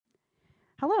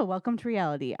Hello, welcome to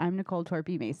Reality. I'm Nicole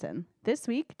Torpy Mason. This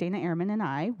week, Dana Ehrman and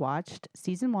I watched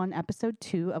Season 1, Episode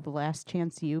 2 of Last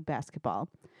Chance U Basketball.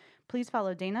 Please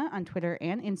follow Dana on Twitter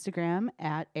and Instagram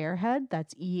at airhead.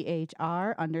 That's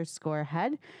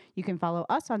EHR_head. You can follow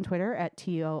us on Twitter at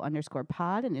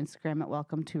TO_pod and Instagram at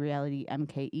Welcome to Reality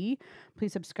MKE.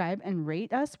 Please subscribe and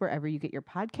rate us wherever you get your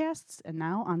podcasts. And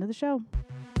now, on to the show.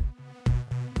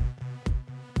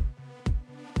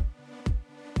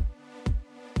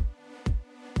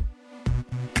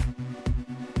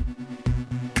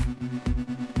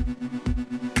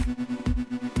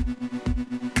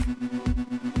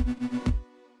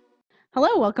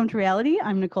 Hello, welcome to Reality.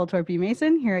 I'm Nicole Torpy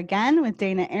Mason here again with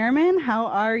Dana Ehrman. How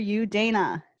are you,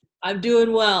 Dana? I'm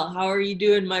doing well. How are you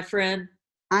doing, my friend?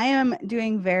 I am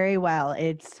doing very well.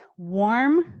 It's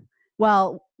warm.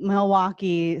 Well,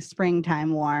 Milwaukee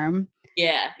springtime warm.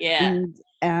 Yeah.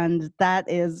 And that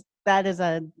is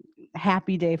a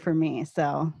happy day for me.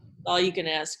 So All you can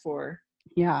ask for.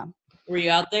 yeah. Were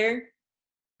you out there?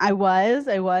 I was.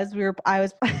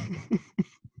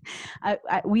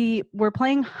 We were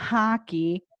playing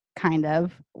hockey, kind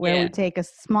of, where we take a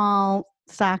small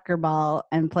soccer ball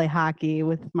and play hockey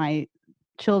with my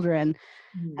children.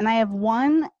 Mm-hmm. And I have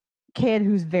one kid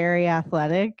who's very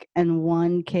athletic and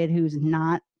one kid who's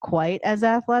not quite as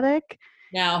athletic.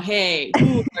 Now, hey,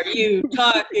 who are you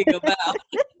talking about?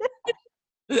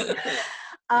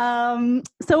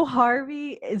 So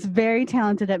Harvey is very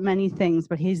talented at many things,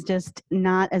 but he's just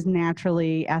not as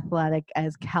naturally athletic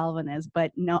as Calvin is.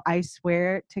 But no, I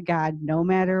swear to God, no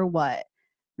matter what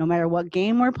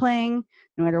game we're playing,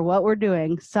 no matter what we're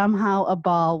doing, somehow a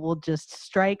ball will just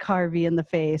strike Harvey in the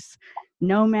face,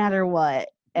 no matter what.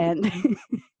 And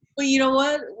Well, you know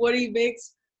what? What he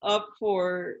makes up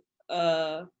for,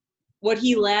 what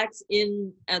he lacks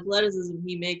in athleticism,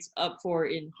 he makes up for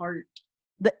in heart.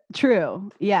 True.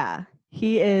 Yeah.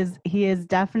 He is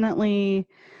definitely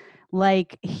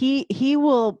like he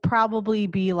will probably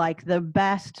be like the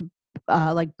best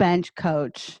like bench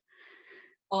coach.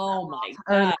 Oh my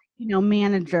or God.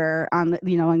 Manager on the,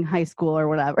 in high school or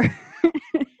whatever.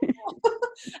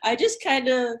 I just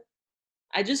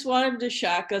want him to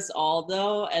shock us all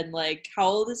though. And like, how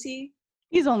old is he?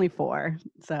 He's only 4,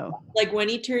 so like when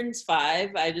he turns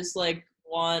 5, I just like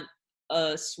want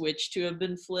a switch to have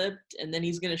been flipped, and then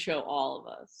he's gonna show all of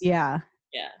us. Yeah.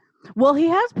 Yeah. Well, he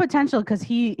has potential because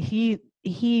he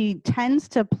tends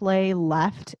to play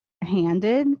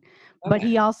left-handed, but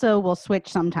he also will switch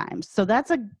sometimes. So that's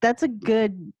some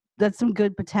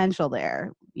good potential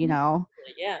there. Yeah.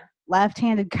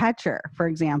 Left-handed catcher, for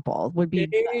example, would be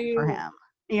good for him.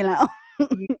 Yeah.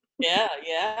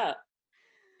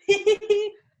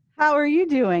 How are you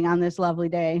doing on this lovely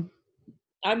day?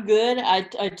 I'm good. I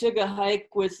took a hike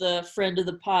with a friend of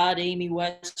the pod, Amy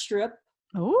Westrup.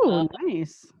 Oh,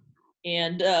 nice.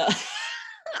 And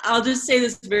I'll just say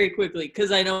this very quickly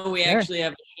because I know we actually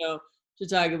have a show to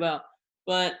talk about.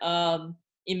 But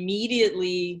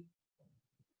immediately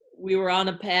we were on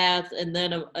a path, and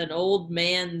then an old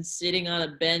man sitting on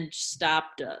a bench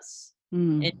stopped us.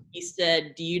 And he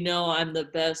said, "Do you know I'm the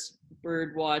best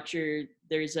bird watcher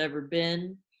there's ever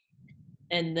been?"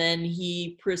 And then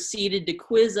he proceeded to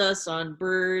quiz us on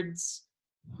birds.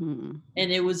 And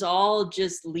it was all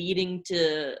just leading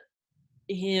to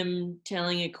him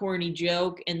telling a corny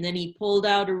joke. And then he pulled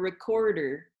out a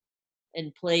recorder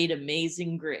and played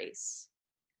Amazing Grace.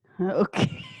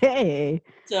 Okay.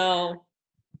 So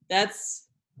that's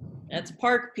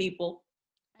park people.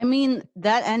 I mean,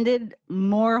 that ended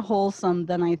more wholesome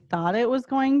than I thought it was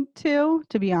going to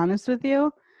be honest with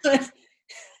you.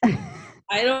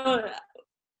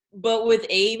 But with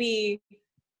Amy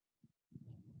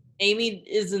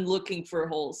isn't looking for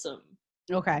wholesome.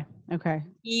 Okay.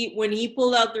 When he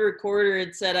pulled out the recorder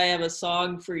and said, "I have a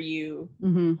song for you,"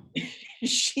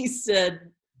 she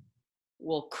said,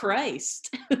 "Well,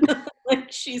 Christ."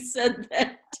 Like she said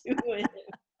that to him.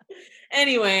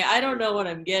 Anyway, I don't know what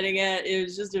I'm getting at. It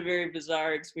was just a very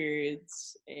bizarre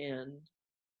experience. And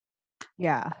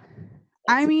yeah.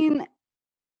 I mean,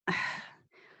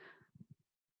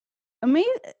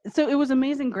 so it was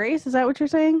Amazing Grace, is that what you're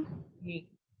saying?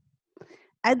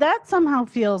 That somehow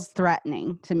feels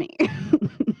threatening to me.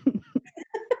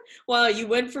 Wow, you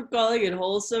went from calling it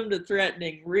wholesome to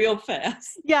threatening real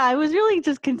fast. Yeah, I was really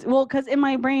just because in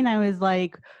my brain I was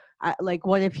like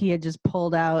what if he had just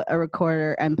pulled out a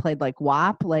recorder and played like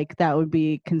WAP? Like that would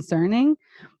be concerning.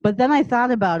 But then I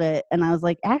thought about it and I was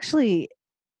like, actually,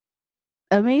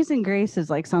 Amazing Grace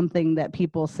is like something that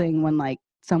people sing when like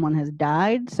someone has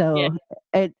died. So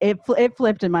it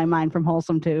flipped in my mind from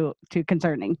wholesome to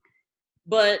concerning.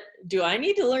 But do I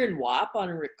need to learn WAP on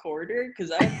a recorder?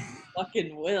 Because I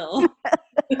fucking will.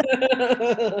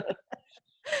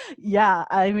 Yeah,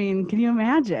 I mean, can you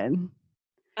imagine?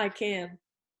 I can.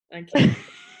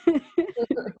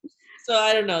 So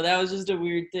I don't know. That was just a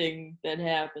weird thing that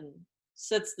happened.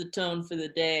 Sets the tone for the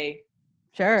day.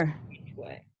 Sure.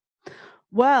 Way.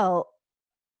 Well,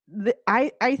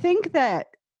 I think that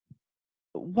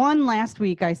last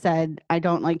week I said I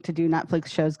don't like to do Netflix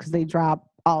shows because they drop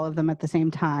all of them at the same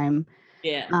time.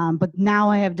 Yeah. But now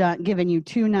I have given you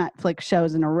 2 Netflix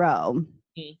shows in a row.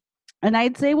 Mm. And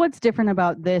I'd say what's different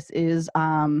about this is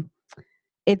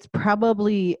it's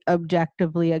probably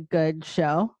objectively a good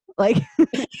show. Like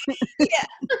yeah.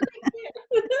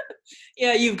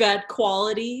 Yeah, you've got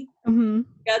quality. Mm-hmm. You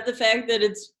got the fact that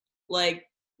it's like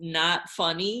not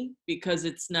funny because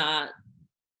it's not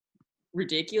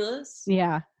ridiculous.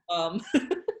 Yeah.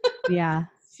 Yeah.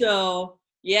 So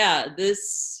yeah,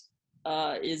 this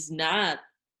is not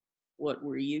what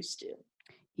we're used to.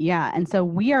 Yeah, and so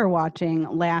we are watching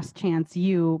Last Chance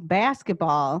U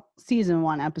basketball season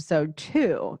 1 episode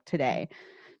 2 today.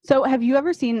 So have you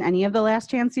ever seen any of the Last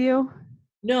Chance U?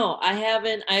 No, I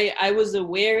haven't. I was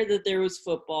aware that there was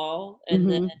football and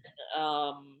then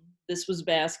this was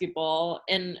basketball,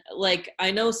 and like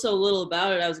I know so little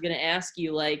about it. I was going to ask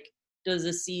you, like, does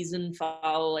a season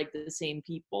follow like the same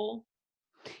people?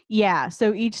 Yeah,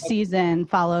 so each season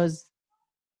follows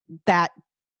that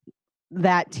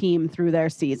team through their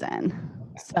season.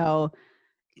 So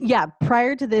yeah,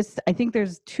 prior to this, I think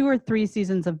there's 2 or 3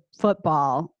 seasons of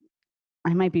football.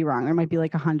 I might be wrong. There might be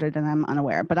like 100 and I'm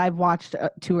unaware, but I've watched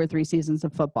 2 or 3 seasons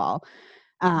of football.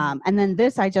 And then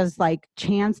this, I just like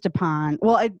chanced upon.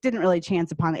 Well, I didn't really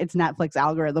chance upon it. It's Netflix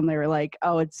algorithm. They were like,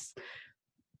 oh, it's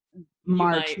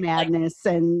March Madness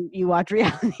and you watch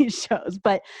reality shows.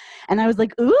 And I was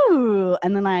like, ooh.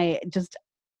 And then I just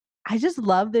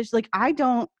love this. Like, I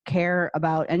don't care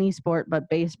about any sport but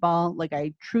baseball. Like,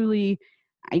 I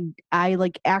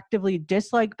like actively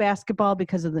dislike basketball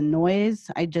because of the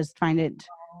noise. I just find it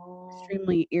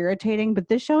extremely irritating, but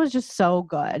this show is just so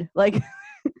good. Like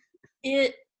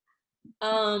it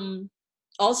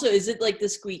also, is it like the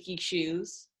squeaky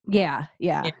shoes? Yeah.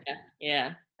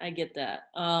 I get that.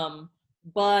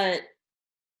 But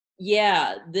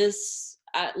yeah, this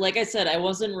like I said, I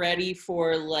wasn't ready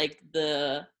for like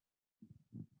the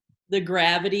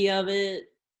gravity of it,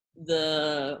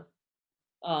 the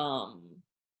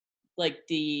like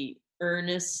the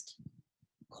earnest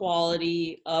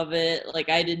quality of it. Like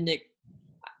I didn't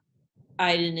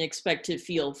expect to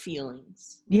feel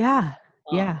feelings. Yeah.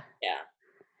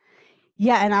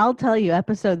 And I'll tell you,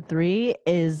 episode 3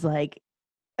 is like,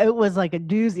 it was like a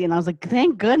doozy, and I was like,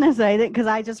 thank goodness I didn't, because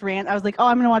I just ran. I was like, oh,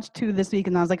 I'm gonna watch 2 this week,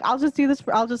 and I was like, I'll just do this.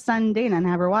 I'll just send Dana and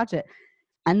have her watch it.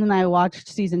 And then I watched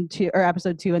season 2 or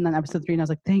episode 2, and then episode 3, and I was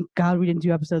like, thank God we didn't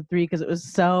do episode 3 because it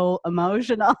was so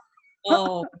emotional.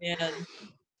 Oh man.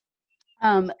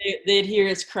 They'd hear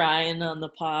us crying on the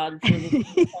pod. For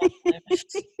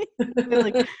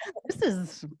like, this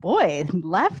is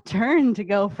left turn to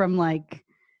go from like,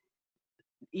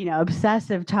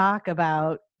 obsessive talk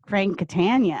about Frank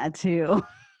Catania to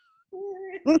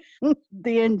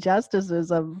the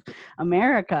injustices of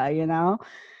America.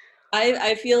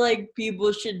 I feel like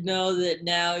people should know that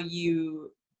now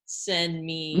you send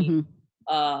me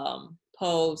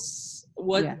posts.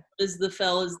 What is the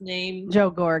fella's name? Joe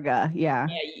Gorga. Yeah,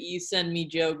 you send me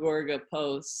Joe Gorga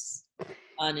posts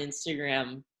on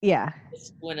Instagram. Yeah.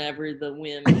 Whenever the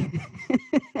whim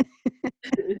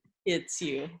hits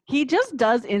you. He just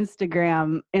does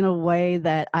Instagram in a way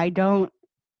that I don't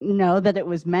know that it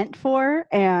was meant for.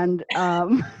 And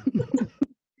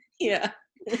yeah.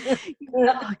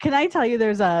 Can I tell you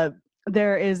this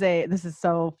is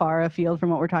so far afield from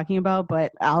what we're talking about,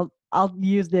 but I'll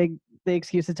use the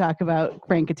excuse to talk about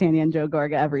Frank Catania and Joe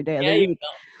Gorga every day of the week.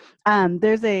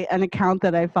 There's an account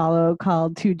that I follow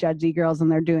called Two Judgy Girls,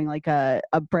 and they're doing like a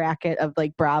bracket of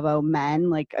like Bravo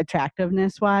men, like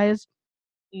attractiveness wise,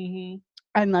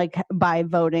 and like by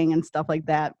voting and stuff like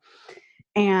that.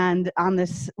 And on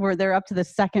this, where they're up to the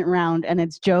second round, and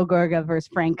it's Joe Gorga versus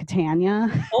Frank Catania.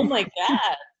 Oh my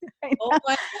God. Oh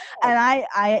my God. And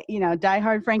I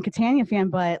diehard Frank Catania fan,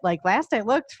 but like last I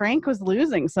looked, Frank was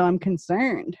losing, so I'm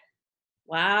concerned.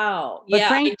 Wow. But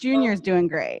Frank Jr. is doing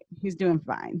great. He's doing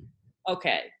fine.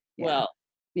 Okay. Yeah. Well.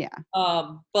 Yeah.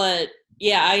 But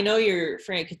yeah, I know you're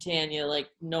Frank Catania, like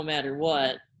no matter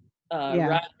what, ride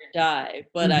or die.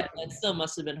 But that still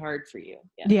must have been hard for you.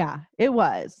 Yeah, it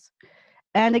was.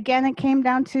 And again, it came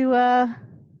down to I'm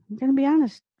gonna be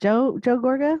honest, Joe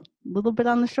Gorga, a little bit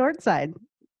on the short side.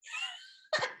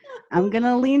 I'm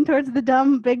gonna lean towards the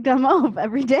big dumb oaf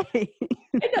every day.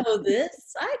 I know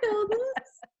this.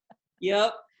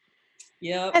 Yep.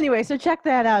 Yep. Anyway, so check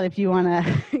that out if you want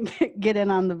to get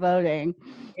in on the voting.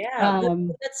 Yeah,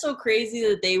 that's so crazy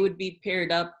that they would be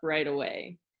paired up right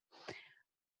away.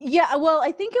 Yeah, well,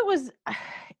 I think it was,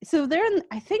 so they're in,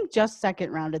 I think, just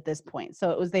second round at this point.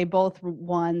 So it was, they both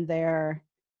won their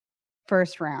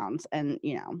first rounds, and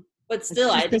but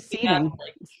still, I think the seeding.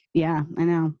 Yeah, I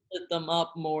know. Split them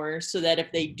up more so that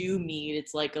if they do meet,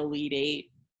 it's like Elite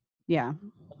Eight. Yeah,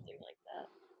 something like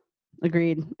that.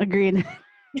 Agreed.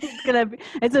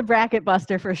 It's a bracket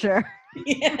buster for sure.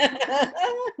 Yeah.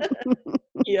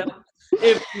 Yeah.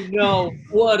 If you know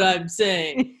what I'm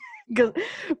saying.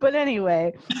 But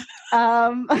anyway,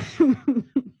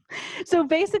 so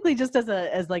basically, just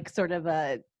as like sort of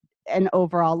an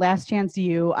overall Last Chance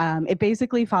U, it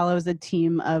basically follows a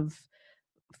team of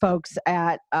folks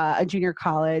at a junior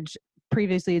college.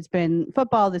 Previously, it's been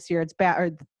football. This year,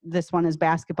 this one is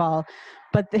basketball.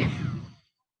 But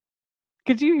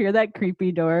could you hear that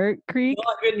creepy door creak? No,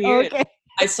 I couldn't hear it.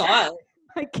 I saw it.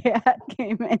 My cat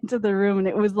came into the room and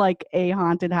it was like a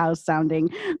haunted house sounding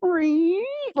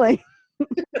like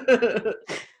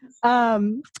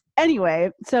anyway,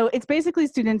 so it's basically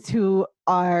students who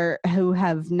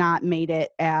have not made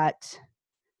it at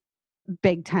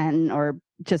Big Ten or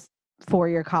just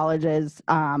four-year colleges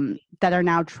that are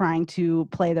now trying to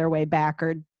play their way back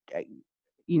or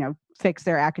fix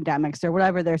their academics or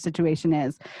whatever their situation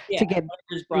is to get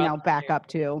back up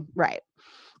to right.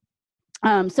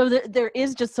 So there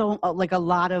is just so like a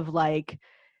lot of like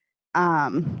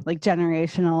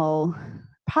generational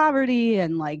poverty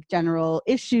and like general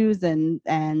issues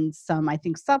and some, I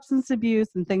think, substance abuse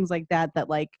and things like that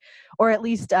like, or at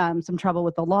least some trouble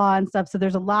with the law and stuff. So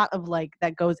there's a lot of like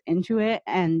that goes into it,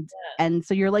 and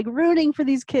so you're like rooting for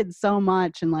these kids so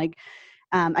much, and like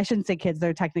I shouldn't say kids,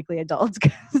 they're technically adults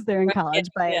because they're in college,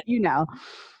 but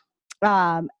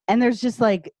and there's just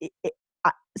like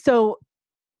so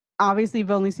obviously you've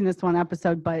only seen this one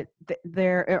episode, but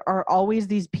there are always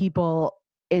these people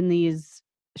in these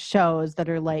shows that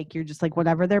are like, you're just like,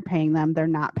 whatever they're paying them, they're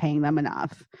not paying them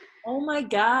enough. Oh my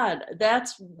God.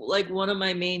 That's like one of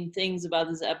my main things about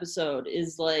this episode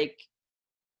is like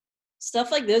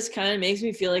stuff like this kind of makes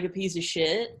me feel like a piece of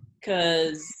shit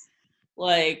because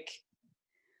like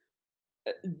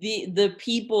the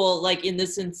people, like in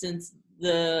this instance,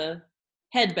 the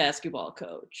head basketball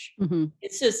coach,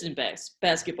 assistant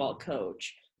basketball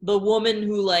coach, the woman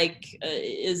who like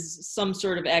is some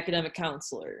sort of academic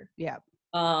counselor. Yeah.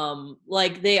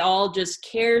 Like they all just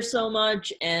care so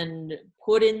much and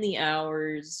put in the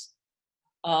hours.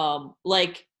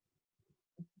 Like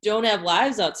don't have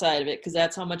lives outside of it because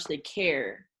that's how much they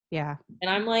care. Yeah. And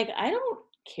I'm like, I don't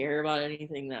care about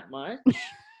anything that much.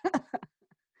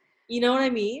 You know what I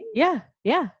mean? Yeah.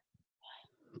 Yeah.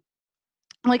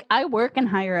 Like I work in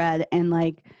higher ed and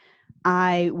like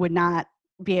I would not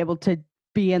be able to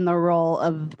be in the role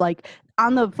of like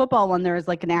on the football one, there is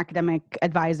like an academic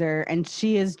advisor and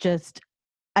she is just,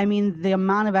 I mean, the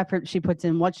amount of effort she puts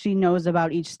in, what she knows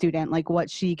about each student, like what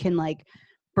she can like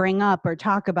bring up or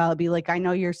talk about, be like, I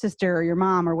know your sister or your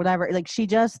mom or whatever. Like she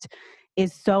just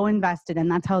is so invested,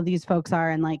 and that's how these folks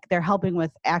are. And like they're helping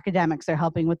with academics, they're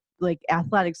helping with like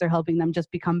athletics, they're helping them just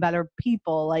become better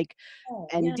people, like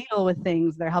deal with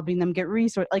things. They're helping them get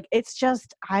resources. Like it's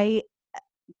just,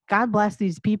 God bless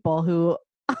these people who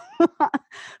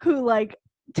who like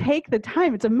take the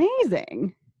time. It's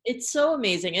amazing. It's so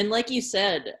amazing. And like you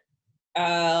said,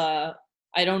 I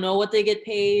don't know what they get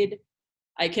paid.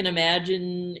 I can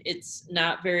imagine it's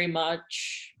not very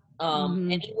much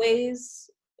anyways,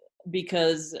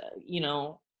 because,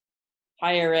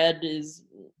 higher ed is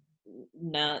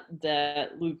not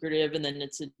that lucrative, and then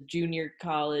it's a junior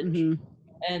college.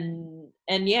 And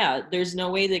yeah, there's no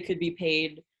way they could be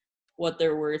paid what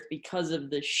they're worth because of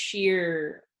the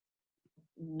sheer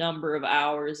number of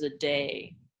hours a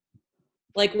day.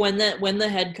 Like when the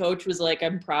head coach was like,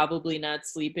 I'm probably not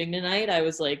sleeping tonight, I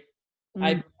was like,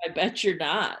 I bet you're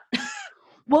not.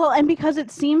 Well, and because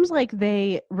it seems like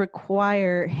they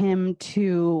require him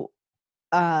to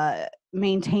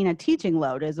maintain a teaching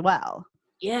load as well.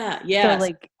 Yeah. So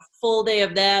like full day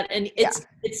of that, and it's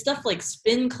stuff like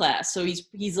spin class. So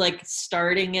he's like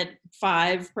starting at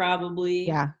 5 probably.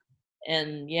 Yeah.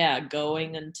 And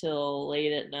going until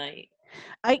late at night.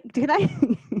 I do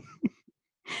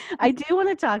want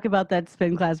to talk about that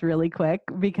spin class really quick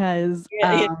because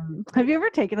have you ever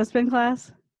taken a spin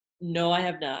class? No, I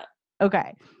have not.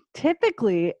 Okay.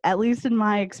 Typically, at least in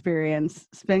my experience,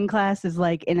 spin class is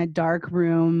like in a dark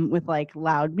room with like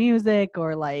loud music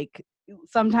or like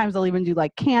sometimes they'll even do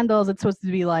like candles. It's supposed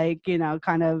to be like,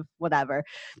 kind of whatever.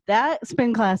 That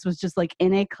spin class was just like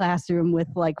in a classroom with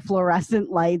like fluorescent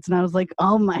lights. And I was like,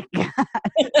 oh my God.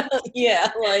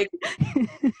 Yeah, like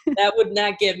that would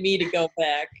not get me to go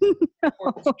back.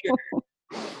 For sure.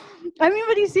 I mean,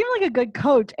 but he seemed like a good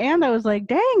coach. And I was like,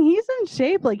 dang, he's in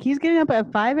shape. Like he's getting up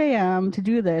at 5 a.m. to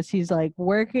do this. He's like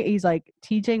working. He's like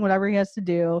teaching whatever he has to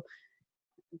do.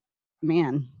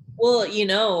 Man. Well,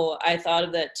 I thought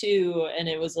of that too. And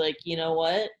it was like, you know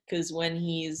what? Because when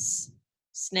he's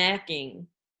snacking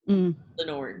an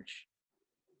orange.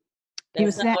 He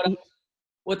was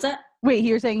what's that? Wait,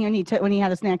 you were saying when he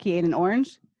had a snack, he ate an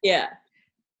orange? Yeah.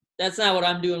 That's not what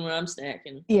I'm doing when I'm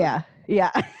snacking. Yeah.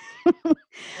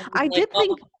 I did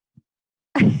think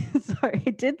sorry,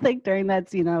 I did think during that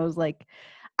scene, I was like,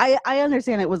 I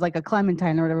understand it was like a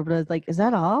clementine or whatever, but I was like, is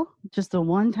that all? Just the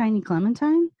one tiny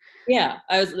clementine? Yeah,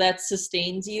 that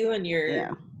sustains you in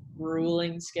your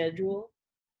grueling schedule.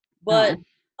 But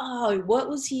what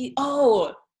was he?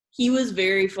 Oh, he was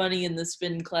very funny in the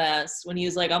spin class when he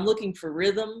was like, I'm looking for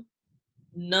rhythm.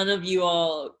 None of you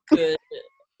all could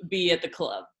be at the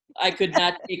club. I could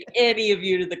not take any of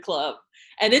you to the club.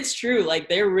 And it's true, like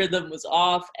their rhythm was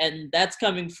off, and that's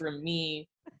coming from me,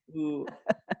 who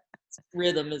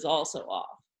rhythm is also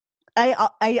off.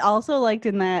 I also liked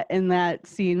in that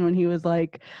scene when he was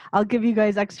like, I'll give you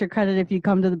guys extra credit if you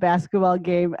come to the basketball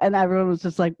game, and everyone was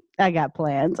just like, I got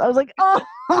plans. I was like, oh.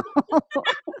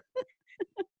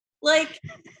 Like,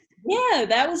 yeah,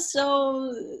 that was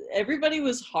everybody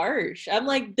was harsh. I'm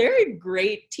like, they're a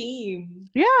great team.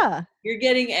 Yeah. You're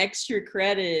getting extra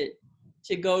credit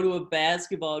to go to a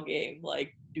basketball game.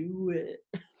 Like, do it.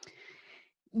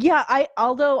 Yeah,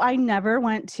 although I never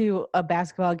went to a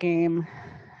basketball game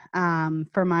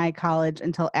for my college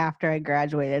until after I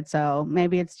graduated. So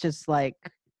maybe it's just like.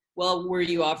 Well, were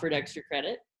you offered extra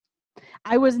credit?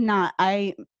 I was not.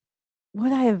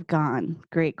 Would I have gone?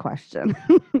 Great question.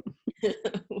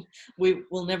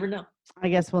 We'll never know. I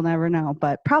guess we'll never know,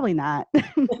 but probably not.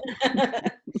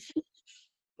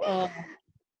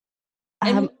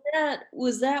 And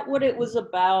was that what it was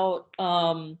about?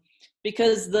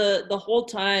 Because the whole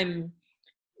time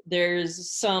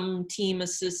there's some team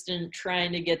assistant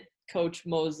trying to get Coach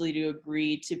Mosley to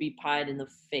agree to be pied in the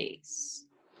face.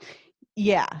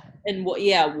 Yeah. And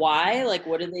why? Like,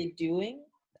 what are they doing?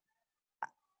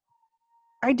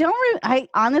 I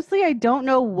honestly, I don't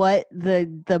know what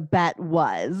the bet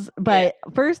was, but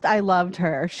first I loved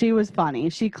her. She was funny.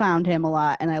 She clowned him a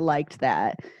lot, and I liked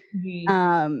that.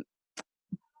 Mm-hmm.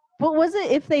 But was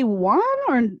it if they won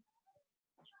or?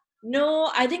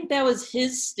 No, I think that was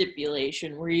his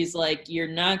stipulation where he's like, you're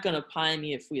not going to pie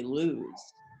me if we lose.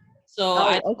 So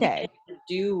I don't think it had to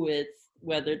do with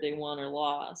whether they won or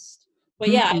lost. But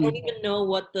I don't even know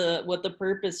what the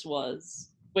purpose was.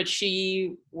 But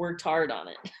she worked hard on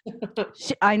it.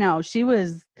 I know. She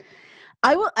was.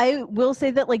 I will say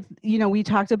that, like, we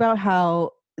talked about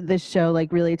how this show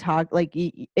like really like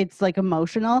it's like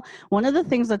emotional. One of the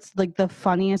things that's like the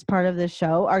funniest part of this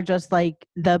show are just like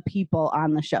the people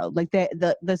on the show. Like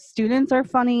the students are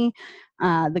funny,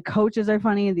 the coaches are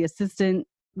funny, the assistant,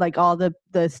 like all the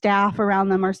staff around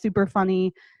them are super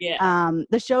funny.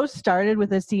 The show started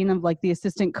with a scene of like the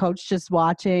assistant coach just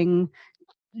watching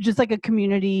just like a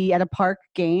community at a park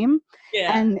game.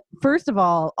 And first of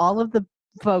all of the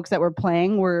folks that were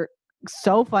playing were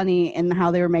so funny in how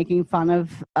they were making fun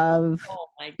of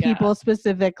people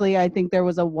specifically. I think there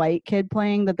was a white kid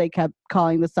playing that they kept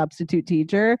calling the substitute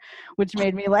teacher, which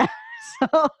made me laugh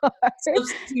so hard.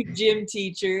 Substitute gym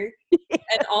teacher.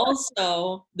 And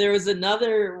also there was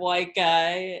another white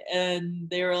guy and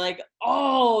they were like,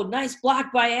 oh, nice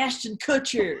block by Ashton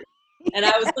Kutcher. And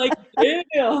I was like,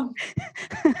 damn,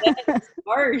 that's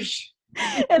harsh.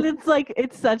 And it's like,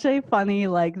 it's such a funny,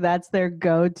 like, that's their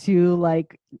go-to,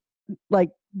 like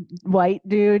white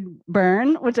dude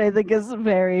burn, which I think is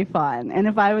very fun. And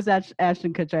if I was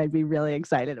Ashton Kutcher, I'd be really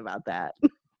excited about that.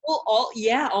 Well,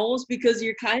 almost because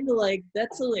you're kind of like,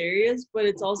 that's hilarious, but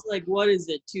it's also like, what is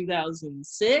it,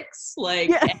 2006? Like,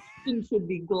 Ashton should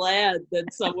be glad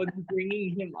that someone's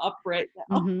bringing him up right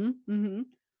now. Mm-hmm, mm-hmm.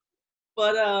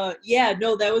 But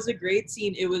no, that was a great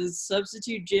scene. It was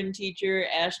substitute gym teacher,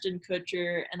 Ashton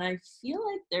Kutcher, and I feel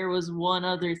like there was one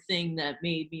other thing that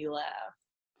made me laugh.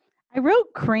 I wrote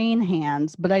crane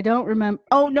hands, but I don't remember.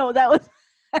 Oh no, that was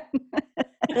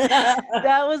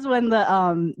that was when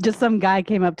the just some guy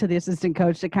came up to the assistant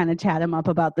coach to kind of chat him up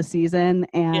about the season,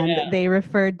 and they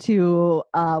referred to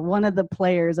one of the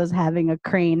players as having a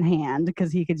crane hand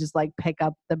because he could just like pick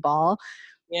up the ball.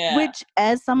 Which,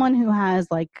 as someone who has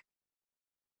like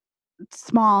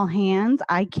small hands.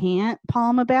 I can't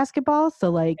palm a basketball, so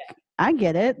like I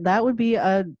get it. That would be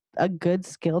a good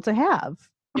skill to have.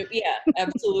 Yeah,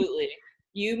 absolutely.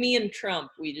 You, me, and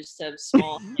Trump, we just have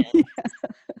small hands.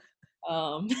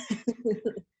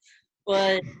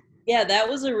 But yeah, that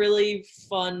was a really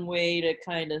fun way to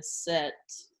kind of set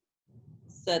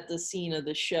the scene of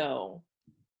the show.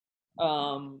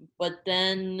 But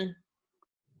then,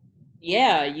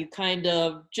 yeah, you kind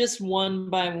of just one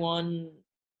by one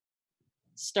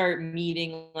start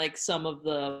meeting like some of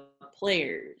the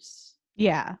players.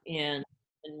 Yeah. And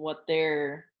what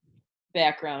their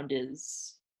background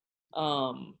is.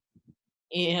 And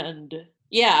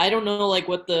yeah, I don't know like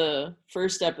what the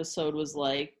first episode was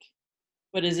like,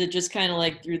 but is it just kind of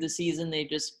like through the season they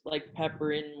just like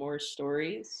pepper in more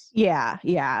stories?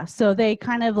 Yeah. So they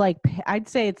kind of like, I'd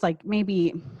say it's like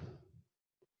maybe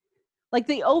like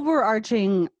the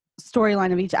overarching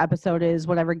storyline of each episode is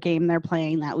whatever game they're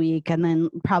playing that week, and then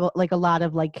probably like a lot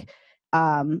of like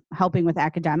helping with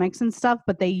academics and stuff,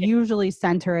 but they usually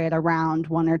center it around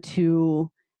one or two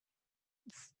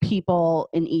people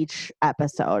in each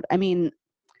episode. I mean,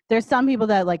 there's some people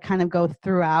that like kind of go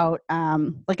throughout,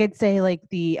 like I'd say like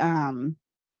the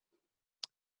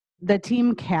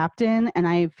team captain, and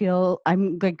I feel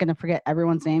I'm like gonna forget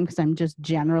everyone's name because I'm just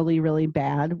generally really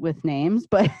bad with names,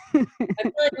 but I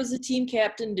feel like was the team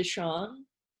captain Deshaun?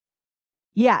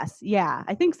 Yes, yeah,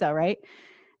 I think so, right?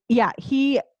 Yeah,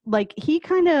 he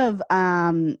kind of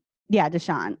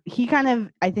Deshaun. He kind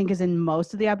of I think is in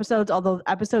most of the episodes, although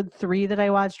episode 3 that I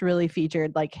watched really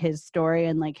featured like his story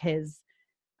and like his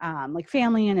like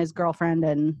family and his girlfriend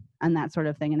and that sort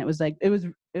of thing, and it was like it was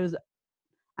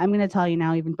I'm going to tell you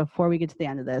now, even before we get to the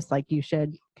end of this, like you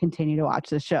should continue to watch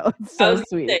this show. It's so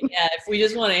sweet. Say, yeah, if we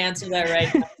just want to answer that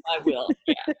right now, I will.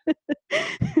 Yeah.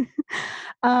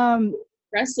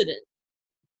 Precedent.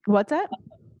 What's that?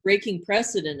 Breaking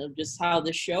precedent of just how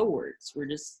the show works. We're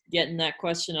just getting that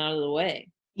question out of the way.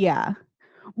 Yeah.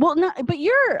 Well, no, but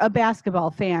you're a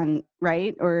basketball fan,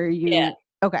 right? Or you? Yeah.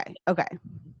 Okay.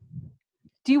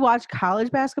 Do you watch college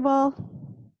basketball?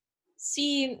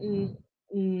 See,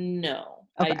 no.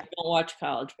 Okay. I don't watch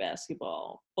college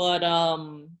basketball, but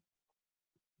I'll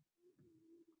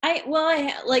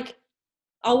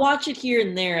watch it here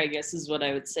and there, I guess is what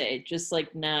I would say. Just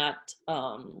like not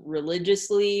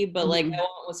religiously, but like I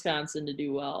want Wisconsin to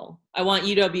do well. I want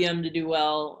UWM to do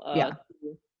well. Yeah.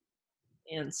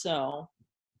 And so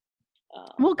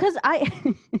well, because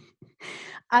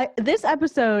this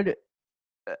episode,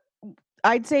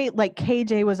 I'd say like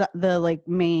KJ was the like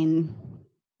main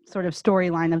sort of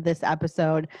storyline of this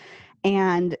episode,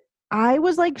 and I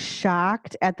was like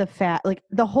shocked at the fact, like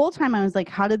the whole time I was like,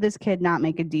 how did this kid not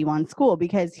make a D1 school?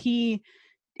 Because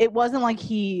it wasn't like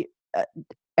he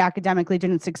academically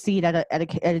didn't succeed at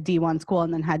a D1 school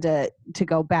and then had to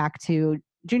go back to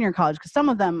junior college, because some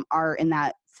of them are in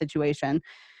that situation.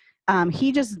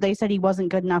 They said he wasn't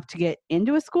good enough to get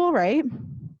into a school, right?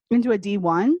 Into a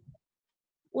D1.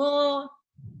 Well,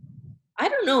 I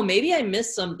don't know. Maybe I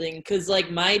missed something because like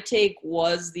my take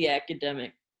was the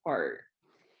academic part.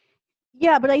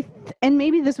 Yeah, but and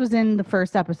maybe this was in the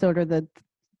first episode or the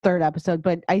third episode,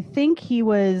 but I think he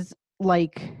was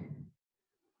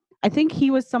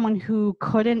someone who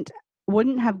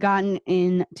wouldn't have gotten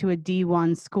into a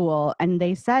D1 school, and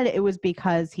they said it was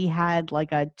because he had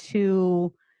like a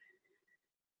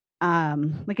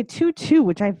 2.2,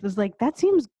 which I was like, that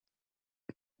seems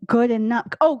good enough.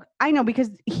 Oh, I know, because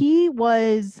he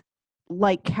was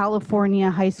like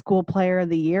California high school player of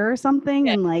the year or something,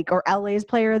 and like, or LA's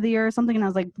player of the year or something, and I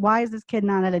was like, why is this kid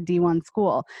not at a D1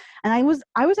 school? And I was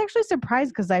actually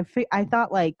surprised, because I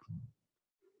thought like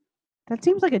that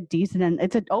seems like a decent, and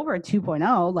it's over a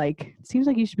 2.0, like it seems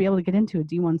like you should be able to get into a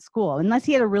D1 school unless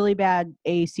he had a really bad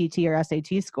ACT or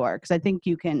SAT score, because I think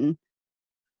you can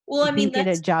it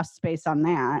adjusts based on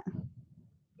that.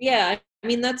 Yeah, I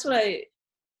mean that's what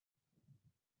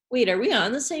Wait, are we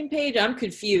on the same page? I'm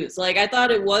confused. Like, I thought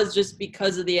it was just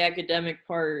because of the academic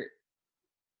part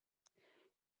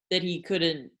that he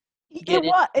couldn't get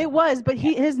it. It was, but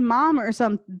his mom or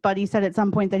somebody said at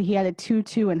some point that he had a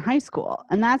 2.2 in high school.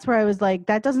 And that's where I was like,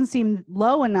 that doesn't seem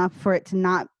low enough for it to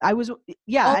not, I guess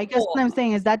what I'm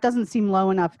saying is that doesn't seem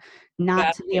low enough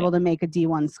not to be able to make a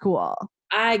D1 school.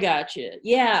 I got you.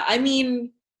 Yeah, I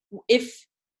mean, if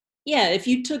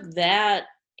you took that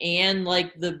and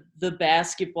like the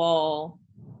basketball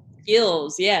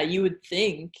skills, you would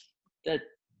think that,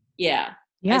 I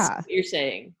see what you're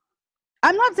saying.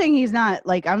 I'm not saying he's not,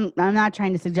 like, I'm not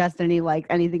trying to suggest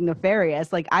anything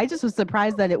nefarious. Like, I just was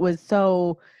surprised that it was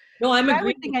so. No, I'm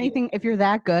agreeing. Anything, if you're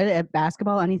that good at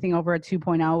basketball, anything over a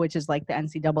 2.0, which is like the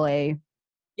NCAA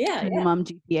minimum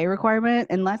GPA requirement,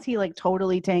 unless he like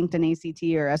totally tanked an ACT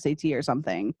or SAT or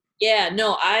something. Yeah,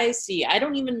 no, I see. I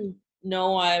don't even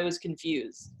know why I was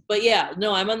confused. But yeah,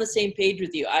 no, I'm on the same page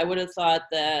with you. I would have thought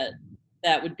that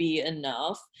that would be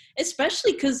enough,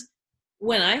 especially because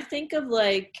when I think of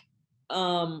like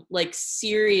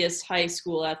serious high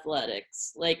school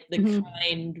athletics, like the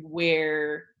kind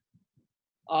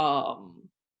um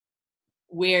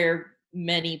where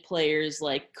many players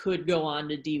like could go on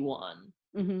to D1.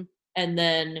 And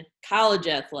then college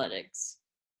athletics,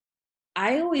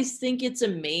 I always think it's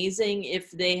amazing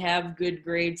if they have good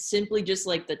grades, simply just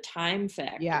like the time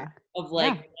factor of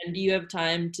like, when do you have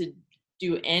time to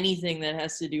do anything that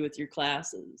has to do with your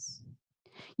classes?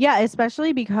 Yeah,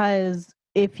 especially because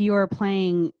if you're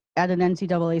playing at an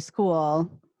NCAA school,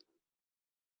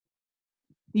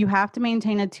 you have to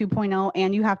maintain a 2.0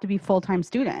 and you have to be full-time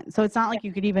student. So it's not like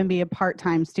you could even be a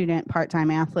part-time student, part-time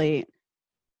athlete.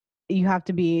 You have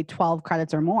to be 12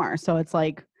 credits or more. So it's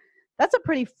like, that's a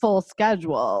pretty full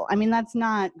schedule. I mean, that's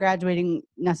not graduating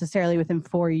necessarily within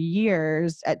 4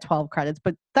 years at 12 credits,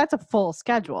 but that's a full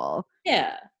schedule.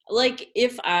 Yeah. Like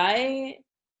if I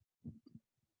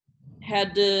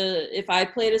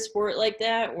played a sport like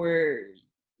that where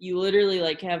you literally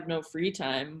like have no free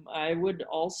time, I would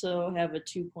also have a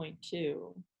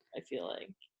 2.2, I feel like.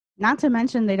 Not to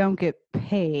mention they don't get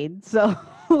paid. So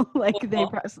like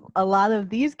a lot of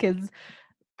these kids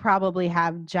probably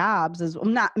have jobs as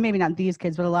well. Maybe not these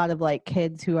kids, but a lot of like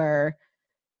kids who are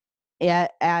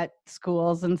at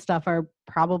schools and stuff are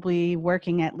probably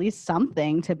working at least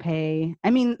something to pay.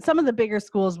 I mean, some of the bigger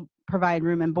schools provide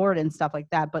room and board and stuff like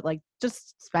that, but like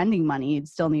just spending money, you'd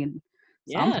still need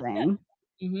something.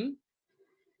 Yeah. Mm-hmm.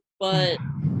 But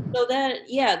so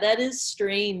that is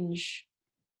strange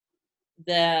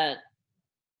that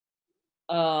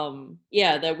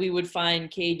that we would find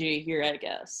KJ here, I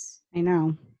guess. I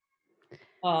know.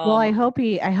 Well, I hope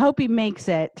he makes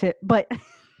it to, but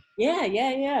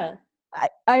yeah.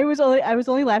 I was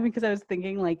only laughing because I was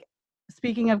thinking, like,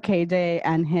 speaking of KJ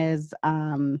and his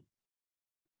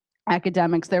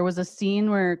academics, there was a scene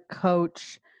where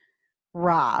Coach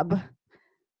Rob,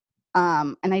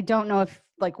 and I don't know if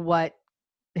like what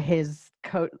his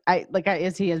coach,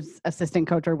 is he his assistant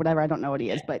coach or whatever? I don't know what he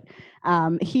is, but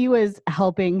he was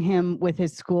helping him with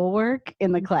his schoolwork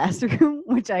in the classroom,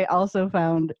 which I also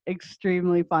found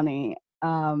extremely funny.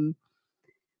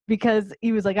 Because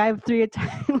he was like, I have 3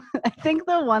 attempts. I think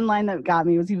the one line that got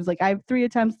me was he was like, I have 3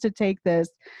 attempts to take this,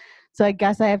 so I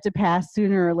guess I have to pass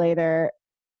sooner or later.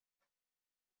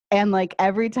 And like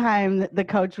every time the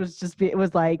coach it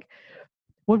was like,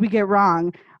 what'd we get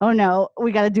wrong? Oh no,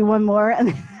 we got to do one more.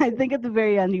 And I think at the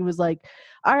very end he was like,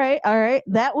 all right,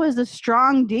 that was a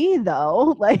strong D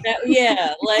though. Like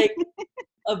like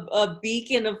a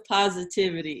beacon of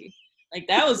positivity. Like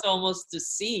that was almost a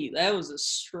C. That was a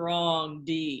strong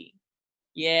D.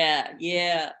 Yeah.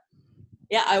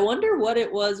 I wonder what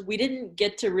it was. We didn't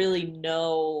get to really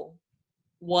know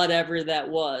whatever that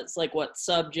was, like what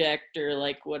subject or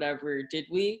like whatever, did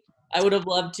we? I would have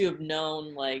loved to have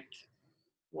known like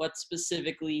what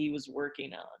specifically he was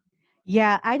working on.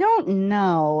 Yeah, I don't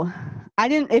know. I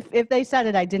didn't, if they said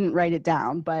it, I didn't write it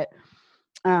down, but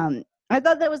I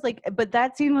thought that was like, but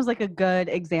that scene was like a good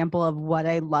example of what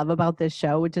I love about this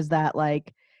show, which is that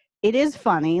like it is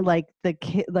funny, like the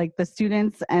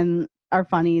students and are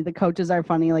funny, the coaches are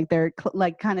funny, like they're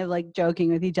like kind of like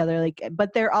joking with each other, like,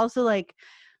 but they're also like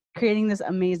creating this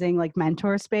amazing like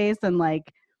mentor space, and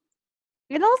like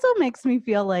it also makes me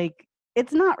feel like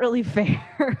it's not really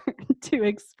fair to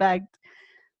expect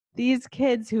these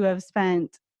kids who have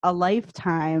spent a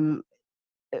lifetime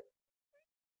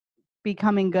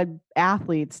becoming good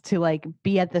athletes to like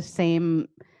be at the same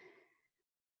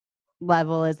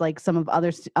level as like some of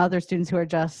other students who are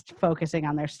just focusing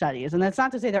on their studies. And that's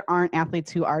not to say there aren't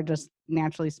athletes who are just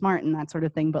naturally smart and that sort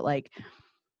of thing, but like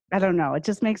I don't know, it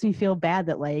just makes me feel bad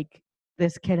that like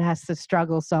this kid has to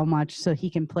struggle so much so he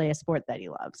can play a sport that he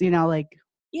loves, you know, like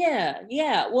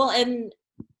yeah. Well,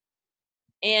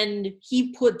 and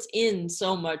he puts in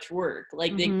so much work.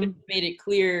 Like they could have made it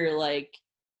clear like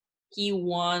he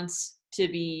wants to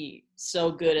be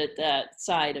so good at that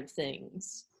side of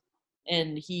things,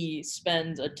 and he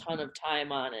spends a ton of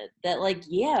time on it. That like,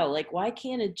 yeah, like why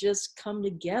can't it just come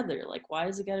together? Like why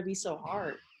is it got to be so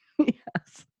hard?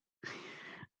 Yes.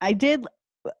 I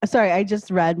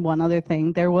just read one other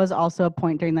thing. There was also a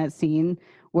point during that scene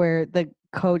where the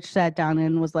coach sat down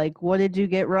and was like, what did you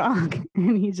get wrong?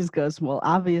 And he just goes, well,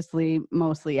 obviously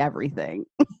mostly everything.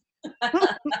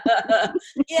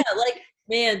 Yeah, like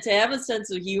man, to have a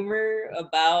sense of humor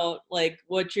about like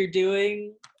what you're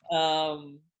doing,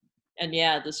 And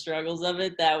yeah, the struggles of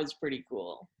it, that was pretty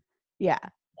cool. Yeah.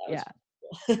 That Yeah.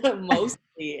 was cool.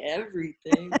 Mostly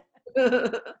everything.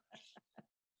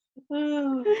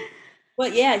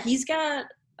 But yeah, he's got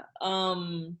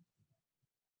I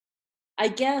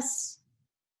guess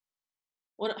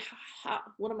what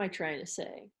am I trying to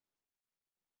say?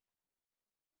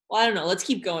 Well, I don't know. Let's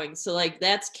keep going. So like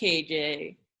that's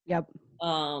KJ. Yep.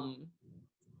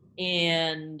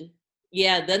 And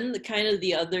yeah, then the kind of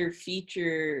the other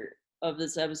feature of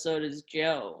this episode is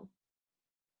Joe.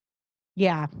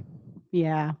 Yeah.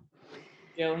 Yeah.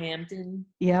 Joe Hampton.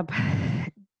 Yep.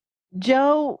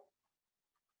 Joe,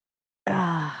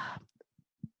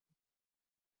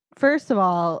 first of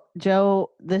all,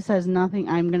 Joe, this has nothing.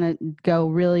 I'm going to go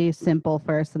really simple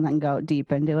first and then go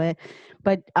deep into it.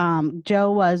 But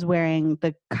Joe was wearing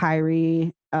the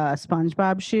Kyrie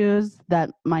SpongeBob shoes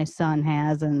that my son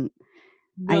has. And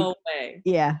No way.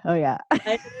 Yeah. Oh, yeah. I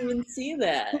didn't even see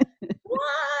that.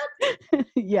 What?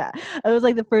 Yeah. It was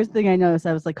like the first thing I noticed.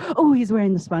 I was like, oh, he's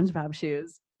wearing the SpongeBob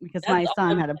shoes because my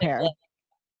son had a pair. Like,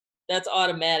 that's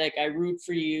automatic. I root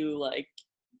for you. Like,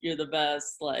 you're the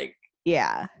best. Like,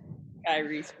 yeah.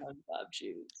 Kyrie SpongeBob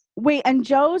shoes. Wait, and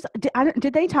Joe's,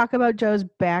 did they talk about Joe's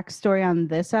backstory on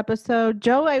this episode?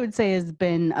 Joe, I would say, has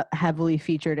been heavily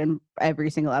featured in every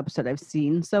single episode I've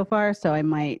seen so far, so I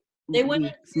might. They went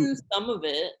into some of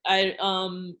it.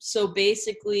 So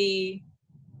basically,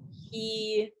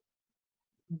 he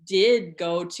did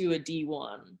go to a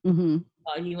D1. Mm-hmm.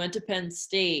 He went to Penn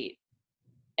State,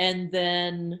 and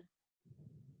then,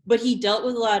 but he dealt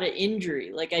with a lot of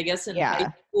injury. Like I guess in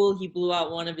high school, he blew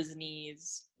out one of his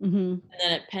knees. Mm-hmm. And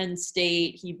then at Penn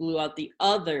State, he blew out the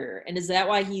other. And is that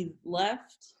why he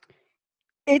left?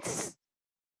 It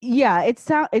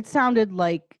sounded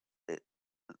like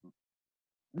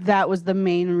that was the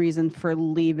main reason for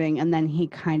leaving, and then he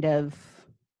kind of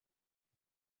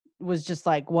was just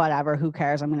like, whatever, who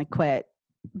cares? I'm going to quit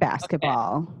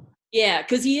basketball. Okay. Yeah,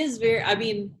 because he is very, I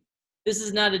mean, this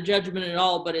is not a judgment at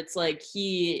all, but it's like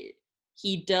he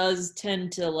does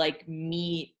tend to like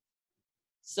meet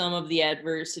some of the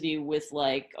adversity with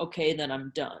like, okay, then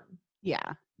I'm done.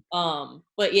 Yeah.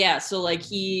 But yeah, so like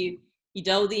he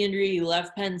dealt with the injury, he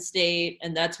left Penn State,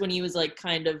 and that's when he was like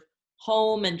kind of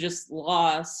home and just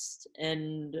lost,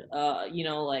 and you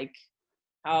know, like,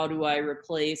 how do I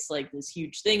replace like this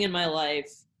huge thing in my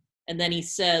life? And then he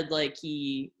said like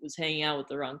he was hanging out with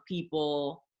the wrong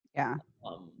people. Yeah.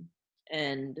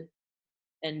 And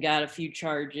got a few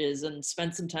charges and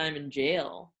spent some time in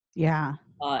jail. Yeah.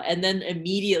 And then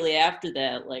immediately after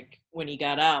that, like when he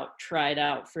got out, tried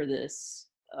out for this.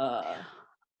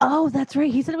 Oh, that's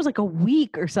right. He said it was like a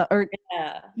week or so. Or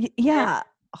yeah.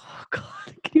 Oh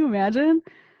God, can you imagine?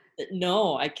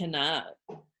 No, I cannot.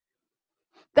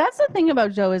 That's the thing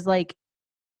about Joe is like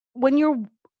when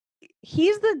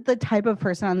he's the type of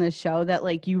person on this show that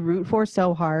like you root for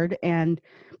so hard, and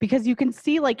because you can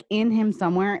see like in him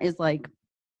somewhere is like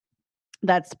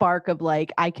that spark of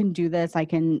like, I can do this,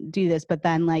 but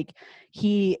then like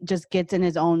he just gets in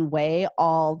his own way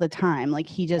all the time. Like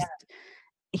he just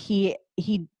he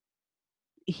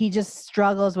just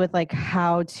struggles with like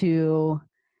how to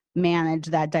manage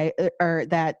that or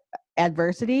that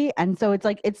adversity. And so it's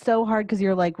like, it's so hard because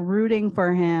you're like rooting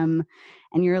for him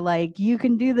and you're like, you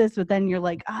can do this, but then you're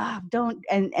like, don't.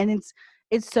 And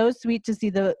it's so sweet to see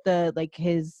the like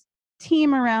his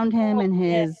team around him and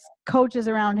his coaches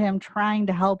around him trying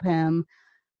to help him.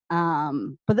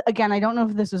 But again, I don't know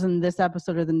if this was in this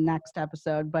episode or the next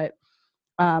episode, but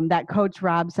that coach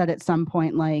Rob said at some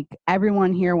point, like,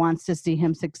 everyone here wants to see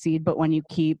him succeed, but when you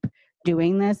keep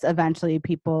doing this, eventually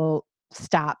people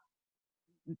stop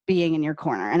being in your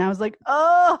corner. And I was like,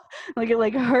 oh, like it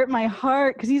like hurt my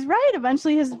heart, because he's right.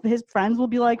 Eventually his friends will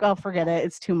be like, oh, forget it,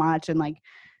 it's too much. And like,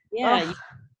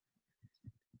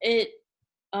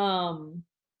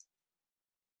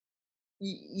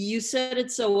 you said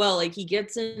it so well. Like he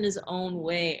gets in his own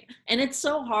way, and it's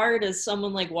so hard as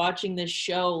someone like watching this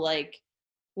show, like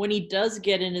when he does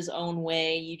get in his own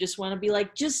way, you just want to be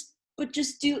like, just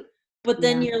do. But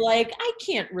then you're like, I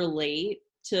can't relate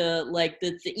to like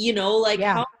you know, like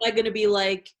how am I going to be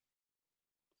like,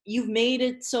 you've made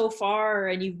it so far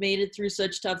and you've made it through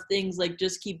such tough things, like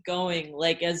just keep going,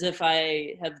 like as if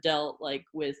I have dealt like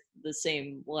with the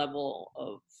same level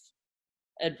of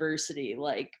adversity,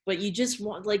 like, but you just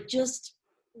want like just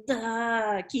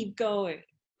keep going.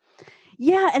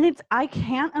 Yeah, and I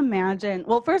can't imagine.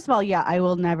 Well, first of all, I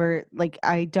will never, like,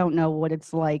 I don't know what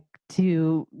it's like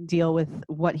to deal with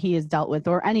what he has dealt with,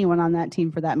 or anyone on that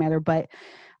team for that matter, but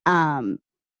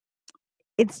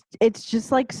it's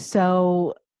just like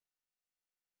so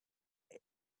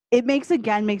it makes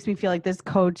me feel like this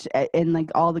coach and like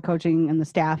all the coaching and the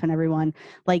staff and everyone,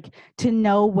 like, to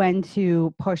know when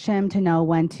to push him, to know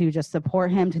when to just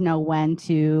support him, to know when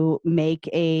to make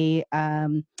a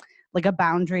like a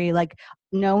boundary, like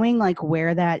knowing like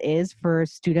where that is for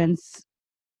students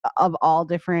of all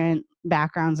different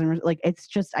backgrounds, and like it's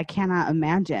just, I cannot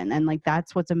imagine. And like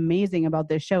that's what's amazing about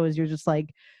this show is you're just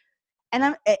like,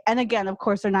 and again, of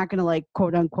course, they're not going to like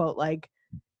quote unquote like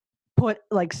put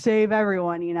like save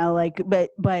everyone, you know, like,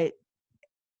 but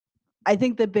I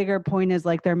think the bigger point is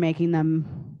like they're making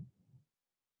them,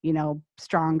 you know,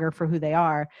 stronger for who they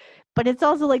are. But it's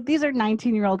also like these are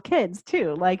 19-year-old kids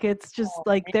too. Like it's just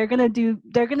like they're gonna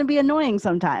be annoying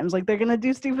sometimes. Like they're gonna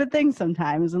do stupid things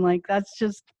sometimes, and like that's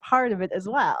just part of it as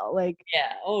well. Like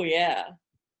yeah, oh yeah,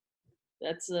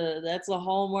 that's a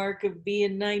hallmark of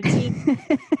being 19.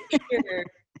 Sure.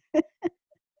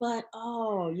 But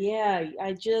oh yeah,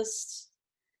 and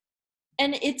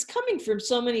it's coming from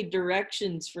so many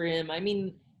directions for him. I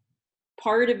mean,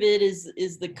 part of it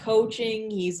is the coaching.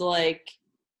 He's like,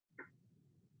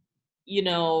 you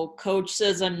know, coach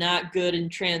says I'm not good in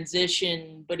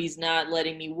transition, but he's not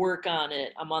letting me work on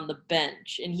it. I'm on the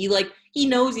bench. And he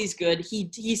knows he's good.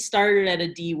 He started at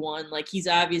a D1, like he's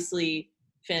obviously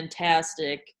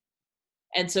fantastic.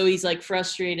 And so he's like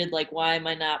frustrated, like, why am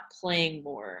I not playing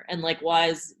more? And like,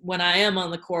 when I am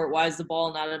on the court, why is the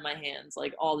ball not in my hands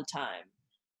like all the time?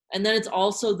 And then it's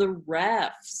also the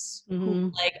refs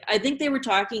who, like, I think they were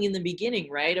talking in the beginning,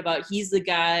 right? About he's the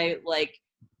guy like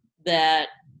that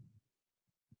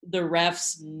the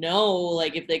refs know,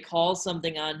 like if they call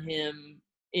something on him,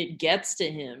 it gets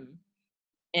to him.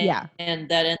 And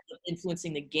that ends up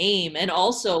influencing the game. And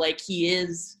also like he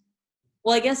is,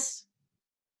 well,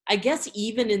 I guess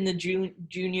even in the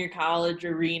junior college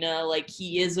arena, like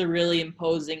he is a really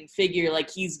imposing figure. Like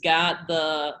he's got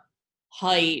the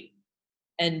height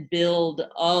and build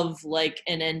of like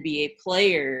an NBA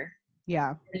player.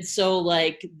 Yeah. And so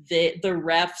like the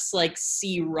refs like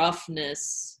see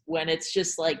roughness when it's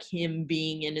just like him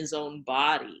being in his own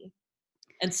body.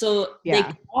 And so they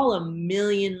call a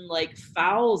million like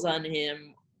fouls on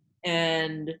him,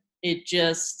 and it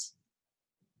just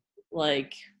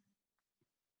like,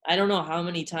 I don't know how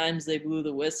many times they blew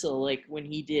the whistle like when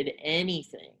he did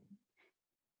anything.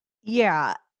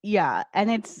 Yeah. Yeah.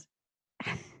 And it's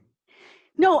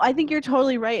no, I think you're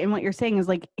totally right. And what you're saying is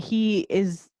like he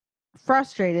is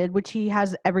frustrated, which he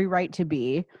has every right to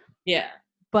be. Yeah.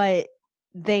 But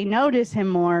they notice him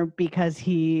more because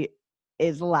he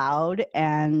is loud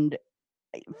and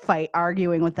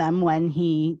arguing with them when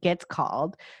he gets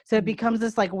called. So it becomes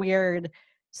this like weird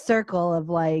circle of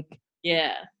like,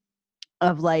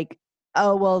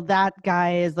 oh, well, that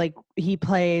guy is like, he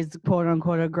plays quote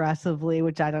unquote aggressively,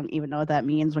 which I don't even know what that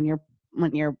means when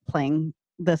you're playing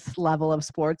this level of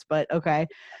sports, but okay.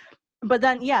 But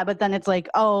then it's like,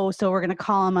 oh, so we're going to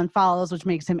call him on fouls, which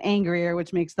makes him angrier,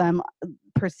 which makes them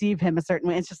perceive him a certain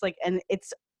way. It's just like, and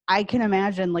I can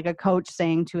imagine like a coach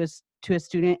saying to a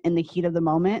student in the heat of the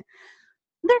moment,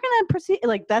 they're going to perceive,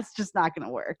 like, that's just not going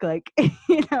to work. Like,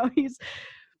 you know,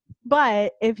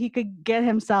 but if he could get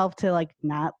himself to like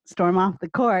not storm off the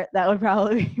court, that would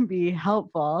probably be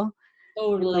helpful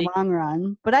in the long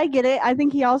run. But I get it. I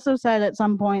think he also said at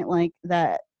some point like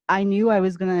that I knew I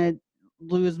was going to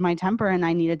lose my temper and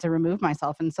I needed to remove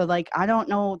myself. And so like, I don't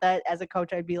know that as a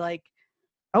coach, I'd be like,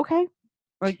 okay.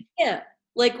 Like, yeah.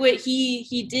 Like what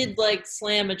he did like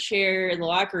slam a chair in the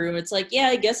locker room. It's like, yeah,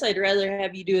 I guess I'd rather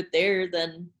have you do it there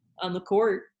than on the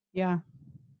court. Yeah.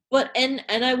 But and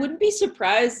I wouldn't be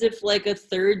surprised if like a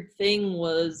third thing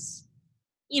was,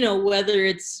 you know, whether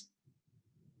it's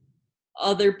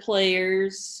other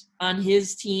players on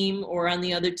his team or on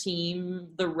the other team,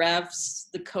 the refs,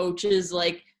 the coaches,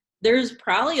 like there's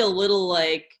probably a little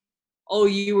like, oh,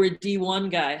 you were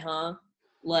D1 guy, huh?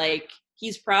 Like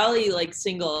he's probably like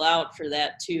single out for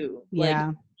that too. Yeah.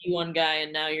 Like D1 guy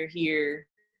and now you're here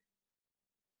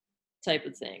type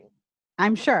of thing.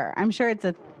 I'm sure it's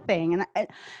a thing.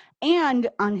 And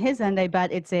on his end, I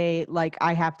bet it's a, like,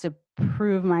 I have to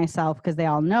prove myself because they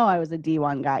all know I was a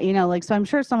D1 guy, you know, like, so I'm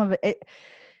sure some of it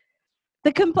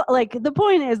the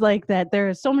point is like that there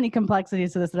are so many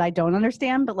complexities to this that I don't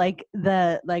understand, but like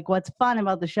what's fun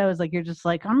about the show is like you're just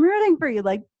like, I'm rooting for you,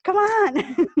 like, come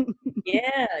on.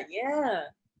 yeah.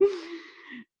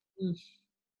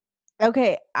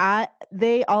 Okay,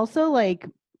 they also like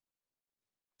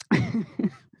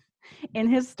in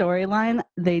his storyline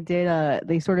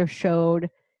they sort of showed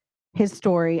his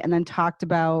story and then talked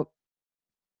about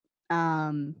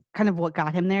kind of what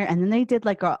got him there, and then they did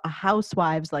like a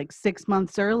Housewives like 6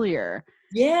 months earlier.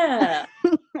 Yeah. I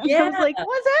was like,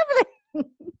 what's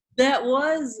happening?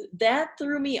 That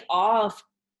threw me off.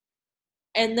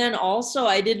 And then also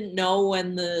I didn't know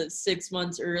when the 6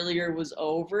 months earlier was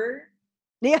over.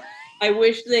 Yeah. I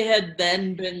wish they had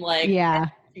then been like, Yeah.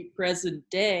 present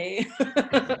day.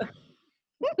 I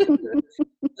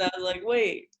was like,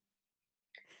 wait.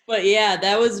 But yeah,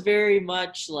 that was very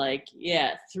much like,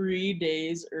 3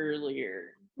 days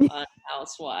earlier on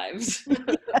Housewives.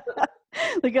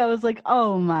 Like I was like,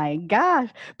 oh my gosh.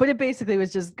 But it basically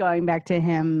was just going back to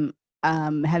him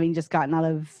having just gotten out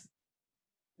of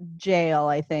jail,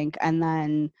 I think. And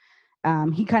then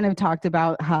he kind of talked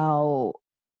about how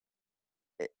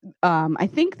I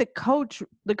think the coach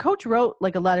wrote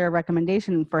like a letter of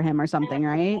recommendation for him or something,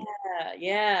 right?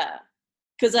 Yeah.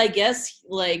 Because I guess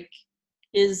like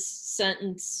his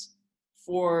sentence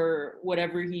for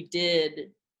whatever he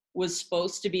did was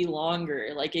supposed to be longer.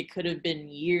 Like it could have been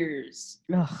years.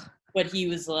 Ugh. But he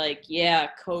was like, yeah,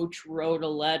 coach wrote a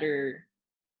letter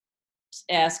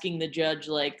asking the judge,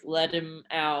 like, let him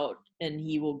out and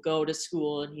he will go to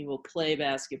school and he will play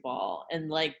basketball. And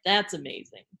like, that's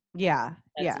amazing. Yeah.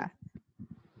 That's yeah.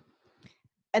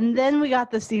 And then we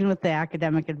got the scene with the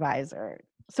academic advisor.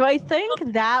 So I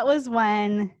think that was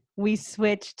when we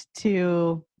switched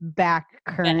to back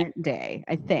current day,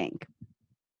 I think.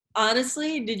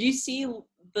 Honestly, did you see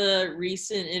the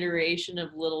recent iteration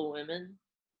of Little Women?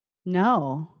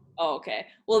 No. Oh, okay.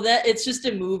 Well, that it's just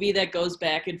a movie that goes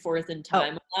back and forth in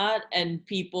time a lot, and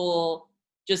people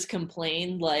just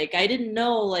complained like, I didn't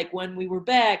know like when we were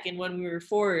back and when we were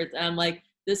forth. And I'm like,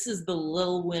 this is the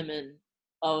Little Women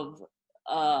of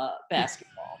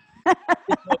basketball.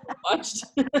 Watched.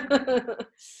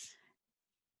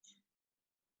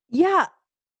 Yeah.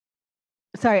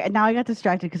 Sorry, now I got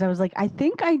distracted because I was like, I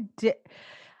think I did.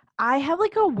 I have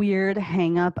like a weird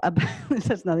hang up about this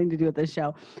has nothing to do with this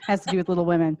show. It has to do with Little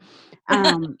Women.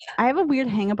 I have a weird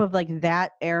hang up of like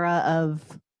that era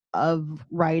of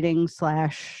writing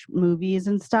 / movies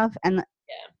and stuff. And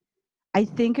I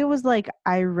think it was like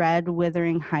I read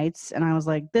Wuthering Heights and I was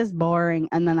like, this boring.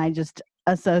 And then I just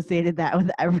associated that with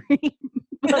every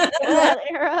book in that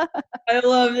era. I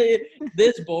love it.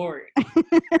 This boring.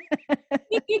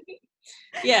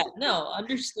 Yeah, no,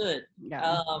 understood.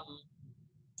 Yeah.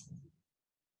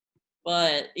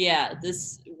 But yeah,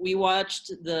 we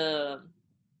watched the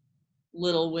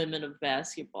Little Women of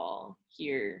basketball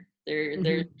here.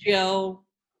 There's Joe.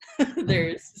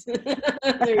 there's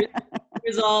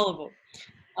all of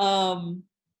them.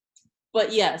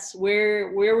 But yes,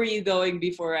 where were you going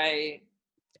before I?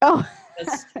 Oh,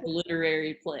 that's a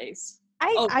literary place.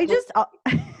 I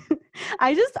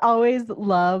just always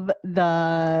love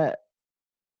the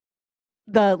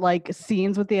like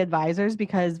scenes with the advisors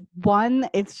because one,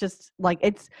 it's just like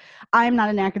I'm not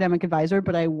an academic advisor,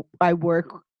 but I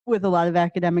work with a lot of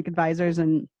academic advisors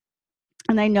and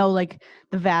I know like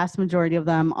the vast majority of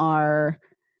them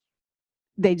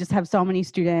they just have so many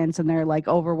students and they're like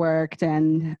overworked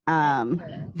and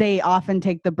they often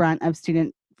take the brunt of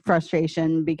student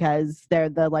frustration because they're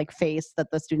the like face that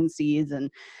the student sees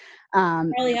and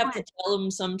probably have to tell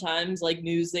them sometimes like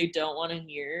news they don't want to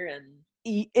hear and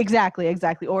exactly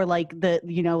or like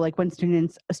like when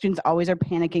students always are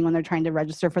panicking when they're trying to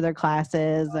register for their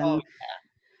classes and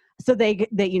so they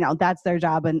that's their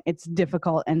job and it's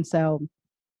difficult and so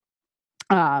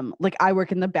like I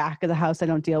work in the back of the house. I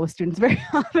don't deal with students very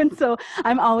often. So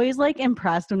I'm always like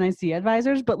impressed when I see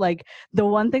advisors. But like the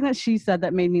one thing that she said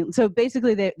that made me, so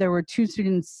basically there were 2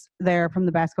 students there from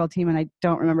the basketball team and I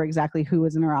don't remember exactly who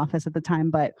was in her office at the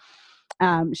time, but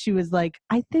she was like,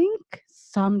 I think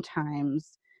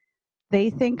sometimes they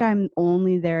think I'm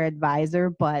only their advisor,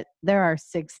 but there are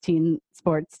 16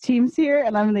 sports teams here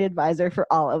and I'm the advisor for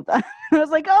all of them. I was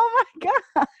like, oh my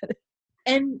God.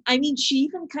 And I mean, she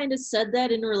even kind of said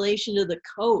that in relation to the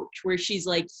coach, where she's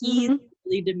like, he's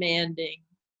really demanding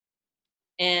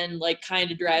and like kind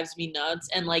of drives me nuts.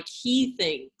 And like, he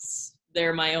thinks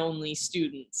they're my only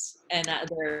students and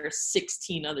there are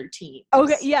 16 other teams.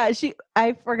 Okay. Yeah.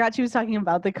 I forgot she was talking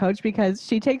about the coach because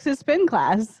she takes a spin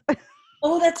class.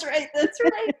 Oh, that's right.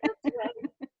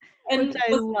 And which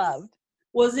I loved.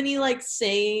 Wasn't he like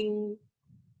saying,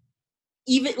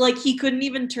 even like he couldn't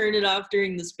even turn it off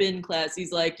during the spin class.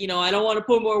 He's like, I don't want to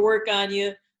put more work on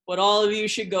you, but all of you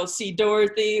should go see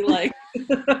Dorothy. Like,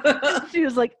 she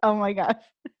was like, oh my gosh.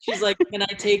 She's like, can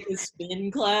I take a spin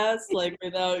class like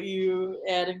without you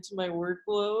adding to my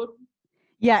workload?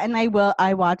 Yeah, and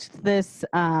I watched this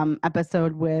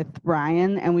episode with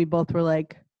Ryan, and we both were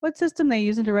like, what system they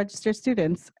using to register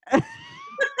students?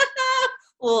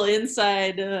 Little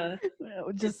inside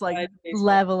just like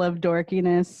level of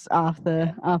dorkiness off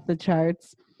the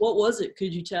charts. What was it?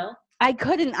 Could you tell?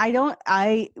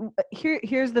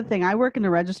 Here's the thing. I work in the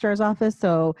registrar's office,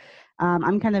 so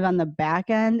I'm kind of on the back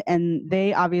end, and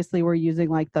they obviously were using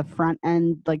like the front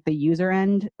end, like the user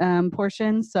end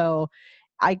portion. So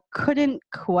I couldn't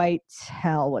quite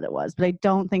tell what it was, but I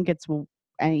don't think it's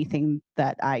anything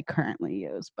that I currently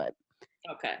use. But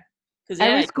okay, because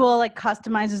every school like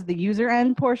customizes the user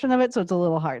end portion of it, so it's a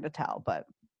little hard to tell. But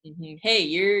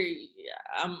hey,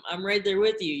 I'm right there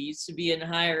with you. Used to be in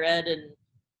higher ed, and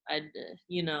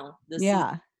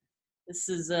this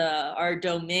is our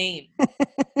domain.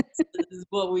 This is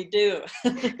what we do.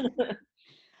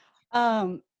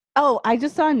 I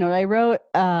just saw a note I wrote.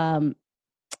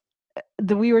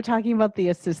 We were talking about the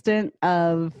assistant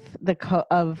of the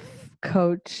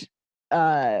coach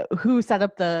who set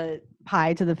up the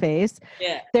pie to the face.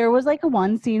 Yeah. There was like a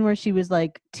one scene where she was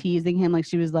like teasing him, like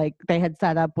she was like they had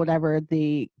set up whatever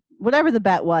the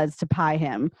bet was to pie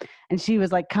him, and she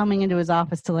was like coming into his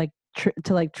office to like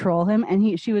troll him,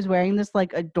 and she was wearing this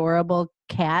like adorable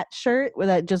cat shirt where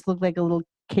that just looked like a little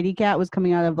kitty cat was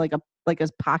coming out of like a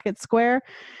pocket square,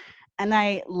 and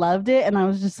I loved it, and I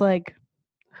was just like,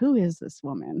 who is this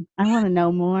woman? I want to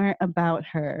know more about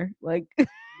her. Like,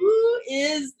 who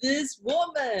is this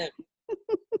woman?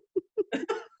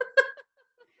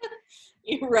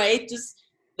 You're right. Just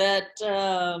that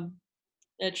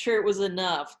that shirt was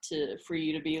enough for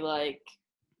you to be like,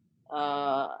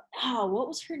 what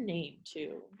was her name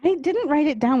too? I didn't write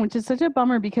it down, which is such a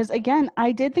bummer because again,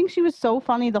 I did think she was so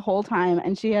funny the whole time,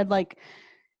 and she had like,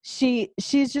 she's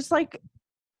just like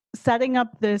setting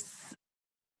up this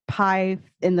pie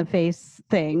in the face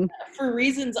thing for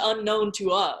reasons unknown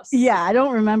to us. Yeah, I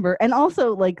don't remember. And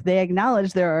also, like, they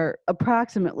acknowledge there are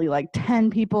approximately like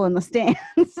 10 people in the stands.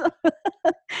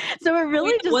 So it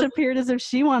really just appeared as if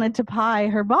she wanted to pie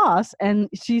her boss, and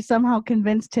she somehow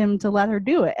convinced him to let her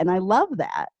do it. And I love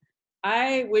that.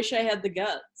 I wish I had the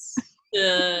guts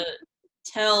to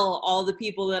tell all the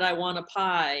people that I want to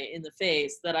pie in the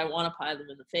face that I want to pie them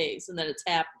in the face, and that it's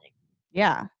happening.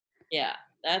 Yeah. Yeah,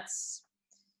 that's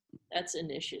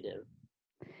initiative.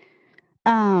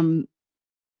 One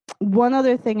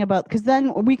other thing about, because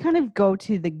then we kind of go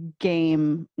to the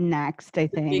game next, I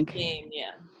think. The big game,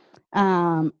 yeah.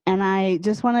 And I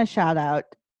just want to shout out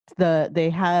they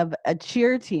have a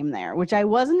cheer team there, which I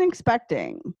wasn't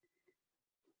expecting.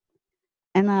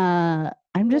 And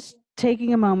I'm just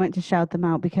taking a moment to shout them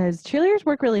out because cheerleaders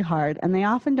work really hard and they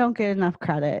often don't get enough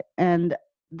credit. And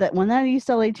that when that East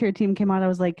LA cheer team came out, I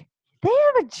was like, they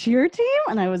have a cheer team?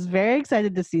 And I was very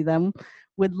excited to see them.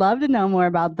 Would love to know more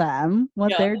about them,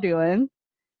 what they're doing.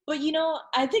 But,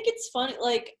 I think it's funny.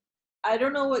 Like, I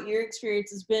don't know what your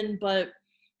experience has been, but,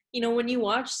 when you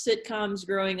watch sitcoms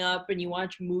growing up and you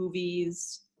watch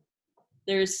movies,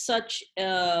 there's such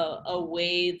a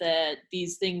way that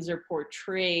these things are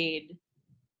portrayed.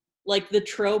 Like, the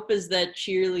trope is that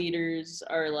cheerleaders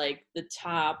are, like, the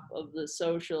top of the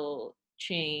social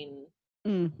chain.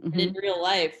 Mm-hmm. And in real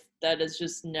life, that has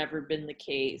just never been the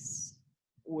case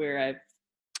where I've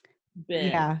been.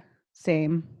 Yeah,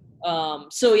 same.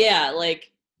 So yeah,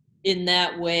 like in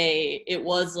that way, it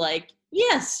was like,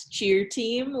 yes, cheer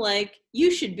team, like you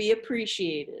should be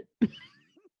appreciated.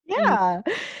 Yeah.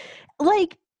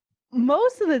 Like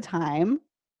most of the time,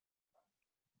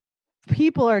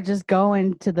 people are just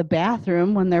going to the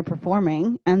bathroom when they're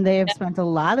performing, and they have spent a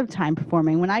lot of time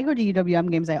performing. When I go to UWM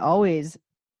games, I always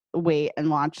wait and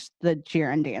watch the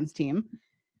cheer and dance team.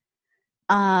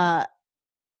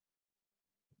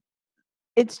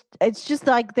 It's just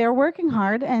like they're working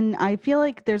hard, and I feel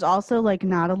like there's also like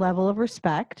not a level of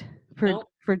respect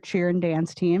for cheer and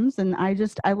dance teams, and I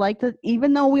like that.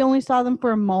 Even though we only saw them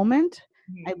for a moment,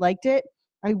 I liked it.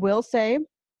 I will say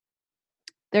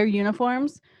their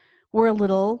uniforms were a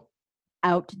little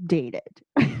outdated.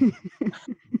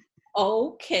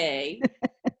 Okay.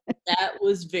 That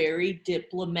was very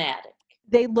diplomatic.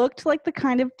 They looked like the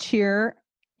kind of cheer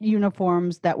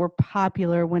uniforms that were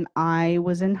popular when I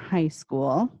was in high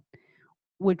school,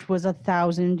 which was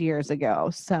 1,000 years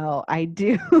ago. So I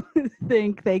do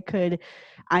think they could.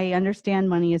 I understand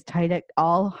money is tight at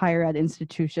all higher ed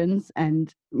institutions,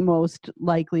 and most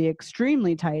likely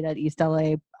extremely tight at East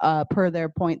LA, per their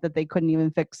point that they couldn't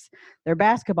even fix their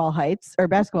basketball heights or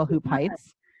basketball hoop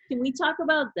heights. Can we talk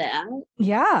about that?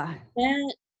 Yeah.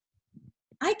 That,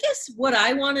 I guess what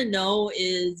I want to know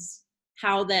is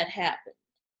how that happened.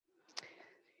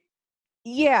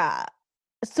 Yeah.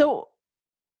 So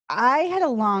I had a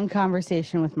long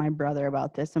conversation with my brother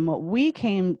about this, and what we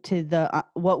came to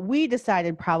what we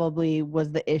decided probably was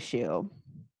the issue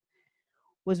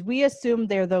was we assumed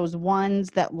they're those ones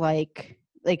that like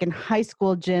in high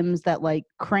school gyms that like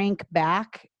crank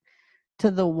back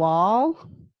to the wall.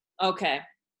 Okay.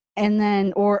 And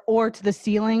then or to the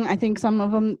ceiling. I think some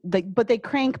of them, but they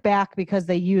crank back because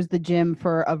they use the gym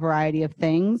for a variety of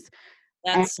things.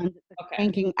 That's and okay.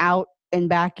 Cranking out and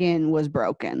back in was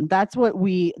broken. That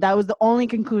was the only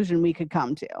conclusion we could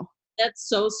come to. That's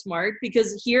so smart,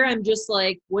 because here I'm just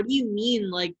like, what do you mean,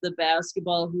 like the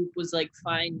basketball hoop was like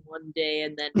fine one day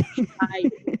and then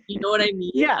you know what I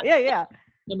mean? Yeah.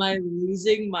 Am I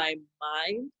losing my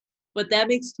mind? But that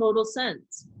makes total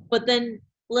sense. But then,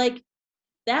 like,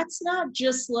 that's not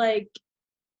just like,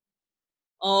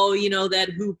 oh, you know, that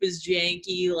hoop is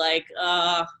janky. Like,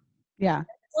 yeah.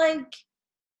 Like,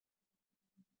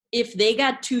 if they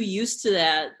got too used to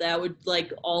that, that would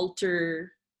like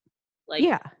alter, like,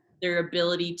 their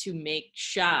ability to make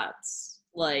shots.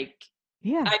 Like,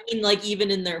 I mean, like,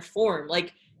 even in their form,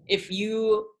 like, if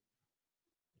you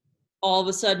all of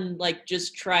a sudden like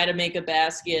just try to make a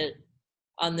basket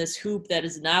on this hoop that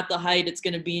is not the height it's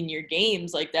going to be in your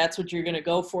games, like that's what you're going to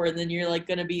go for, and then you're like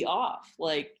going to be off.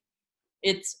 Like,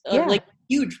 it's like a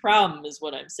huge problem is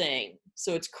what I'm saying.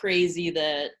 So it's crazy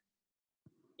that,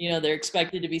 you know, they're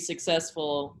expected to be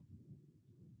successful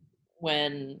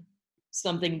when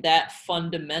something that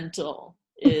fundamental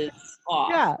is off.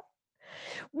 Yeah.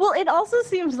 Well, it also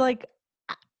seems like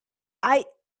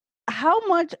how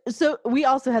much, so we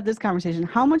also had this conversation.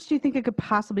 How much do you think it could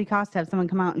possibly cost to have someone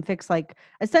come out and fix, like,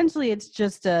 essentially it's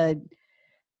just a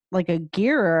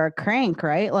gear or a crank,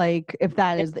 right? Like, if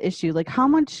that is the issue, like how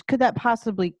much could that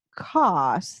possibly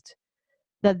cost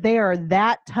that they are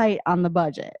that tight on the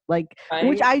budget? Like,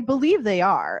 which I believe they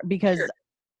are, because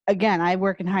again, I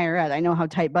work in higher ed. I know how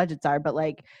tight budgets are, but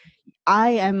like,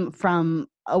 I am from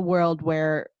a world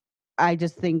where I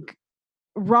just think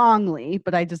wrongly,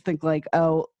 but I just think like,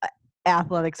 oh,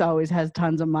 athletics always has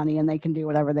tons of money and they can do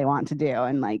whatever they want to do.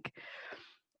 And like,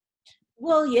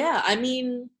 well, yeah, I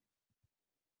mean,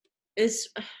 it's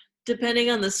depending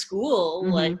on the school.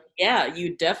 Like, yeah,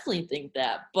 you definitely think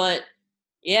that. But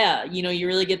yeah, you know, you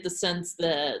really get the sense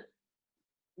that,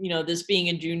 you know, this being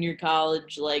a junior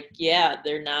college, like, yeah,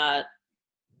 they're not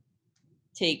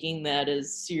taking that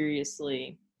as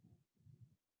seriously,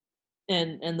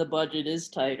 and the budget is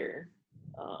tighter.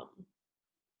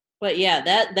 But yeah,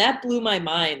 that blew my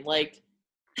mind. Like,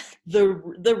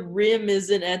 the rim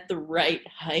isn't at the right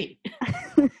height.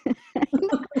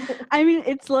 I mean,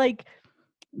 it's like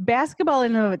basketball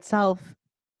in and of itself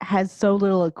has so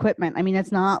little equipment. I mean,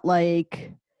 it's not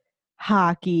like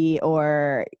hockey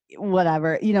or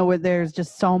whatever, you know, where there's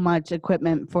just so much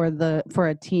equipment for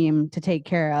a team to take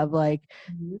care of. Like,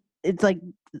 it's like,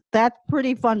 that's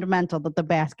pretty fundamental that the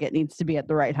basket needs to be at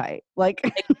the right height. Like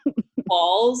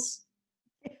balls,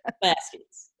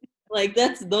 baskets. Like,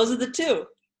 those are the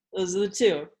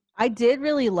two. I did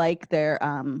really like their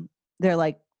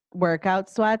like workout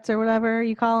sweats or whatever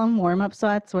you call them, warm up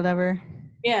sweats, whatever.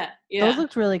 Yeah. Those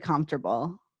looked really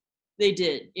comfortable. They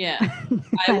did, yeah.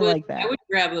 I like that.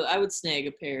 I would snag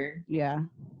a pair. Yeah.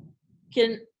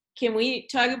 Can we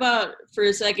talk about for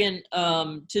a second,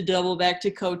 to double back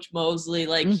to Coach Mosley,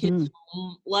 like his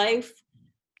home life?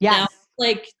 Yes. Now,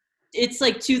 like, it's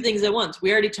like two things at once.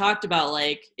 We already talked about,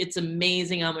 like, it's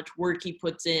amazing how much work he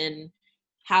puts in.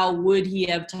 How would he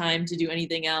have time to do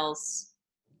anything else?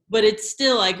 But it's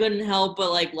still, I couldn't help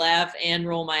but like laugh and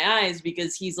roll my eyes,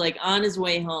 because he's like on his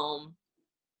way home.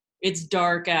 It's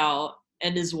dark out,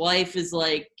 and his wife is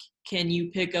like, can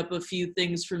you pick up a few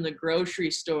things from the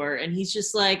grocery store? And he's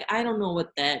just like, I don't know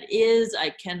what that is.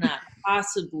 I cannot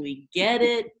possibly get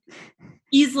it.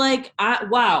 He's like,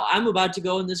 wow, I'm about to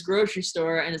go in this grocery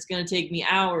store and it's going to take me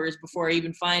hours before I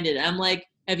even find it. I'm like,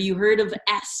 have you heard of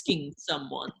asking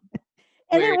someone?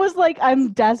 And it was like,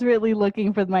 I'm desperately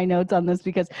looking for my notes on this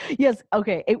because, yes,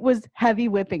 okay, it was heavy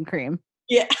whipping cream.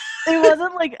 Yeah. It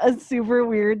wasn't like a super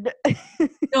weird.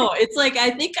 No, it's like,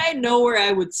 I think I know where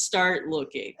I would start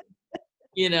looking.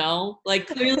 You know, like,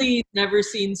 clearly he's never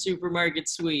seen Supermarket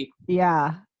Sweep.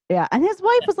 Yeah. Yeah. And his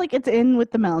wife was like, it's in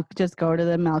with the milk. Just go to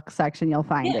the milk section. You'll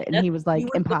find it. And he was like,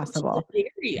 impossible. The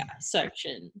dairy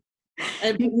section.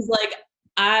 And he's like,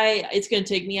 it's going to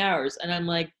take me hours. And I'm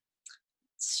like,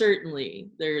 certainly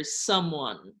there's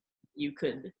someone you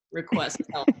could request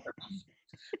help from.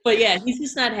 But yeah, he's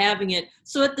just not having it.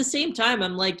 So at the same time,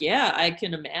 I'm like, yeah, I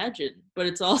can imagine. But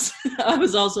it's also, I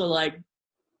was also like,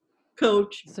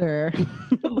 Coach, sir.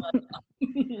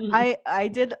 I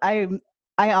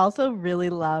also really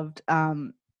loved,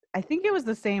 I think it was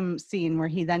the same scene where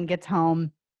he then gets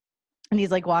home and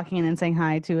he's like walking in and saying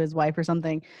hi to his wife or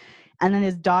something. And then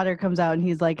his daughter comes out and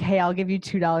he's like, hey, I'll give you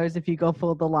 $2 if you go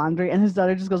fold the laundry. And his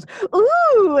daughter just goes,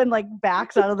 ooh, and like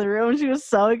backs out of the room. She was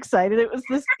so excited. It was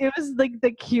like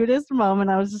the cutest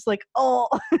moment. I was just like, oh.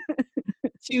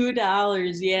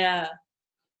 $2, yeah.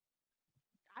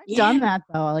 I've done that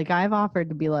though. Like I've offered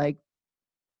to be like,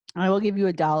 I will give you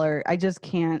 $1. I just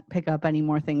can't pick up any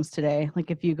more things today.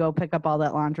 Like if you go pick up all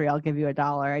that laundry, I'll give you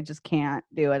 $1. I just can't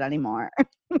do it anymore.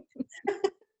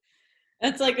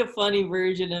 That's like a funny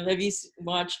version of, have you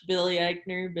watched Billy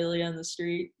Eichner, Billy on the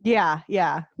Street? Yeah.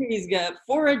 He's got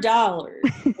for $1,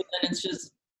 but then it's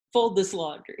just fold this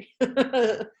laundry.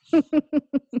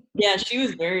 Yeah, she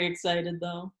was very excited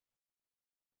though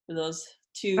for those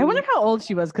two. I wonder how old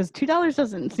she was, because $2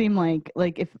 doesn't seem like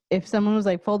if someone was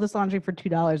like, fold this laundry for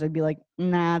 $2, I'd be like,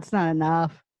 nah, it's not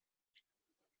enough.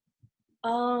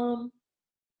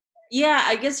 Yeah,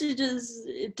 I guess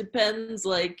it depends,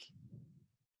 like,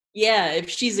 yeah, if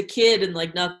she's a kid and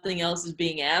like nothing else is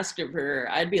being asked of her,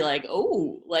 I'd be like,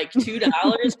 oh, like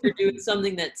 $2 for doing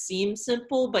something that seems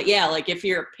simple. But yeah, like if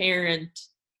you're a parent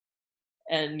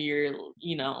and you're,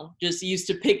 just used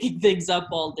to picking things up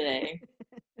all day.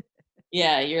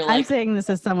 Yeah, you're like, I'm saying this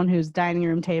as someone whose dining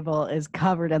room table is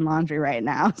covered in laundry right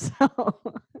now. So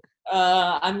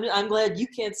I'm glad you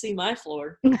can't see my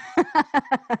floor.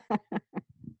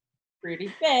 Pretty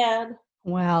bad.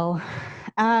 Well,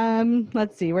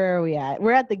 let's see, where are we at?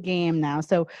 We're at the game now.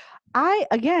 So I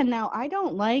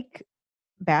don't like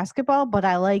basketball, but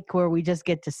I like where we just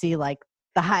get to see like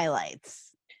the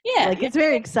highlights. Yeah. Like it's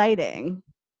very exciting.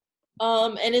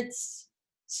 And it's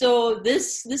so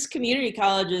this community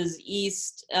college is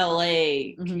East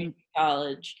LA Community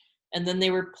College, and then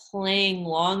they were playing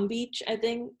Long Beach, I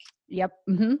think. Yep.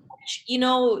 Mm-hmm. Which,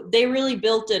 they really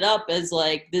built it up as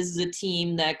like, this is a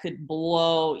team that could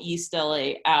blow East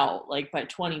LA out like by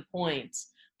 20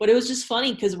 points. But it was just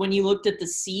funny because when you looked at the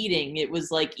seeding, it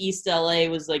was like East LA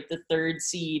was like the 3rd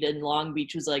seed and Long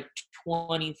Beach was like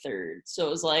 23rd. So it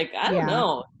was like, I don't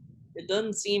know. It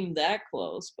doesn't seem that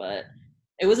close, but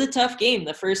it was a tough game.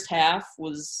 The first half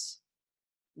was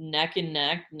neck and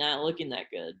neck, not looking that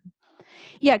good.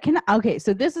 Yeah, okay,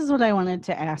 so this is what I wanted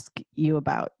to ask you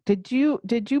about. Did you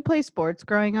play sports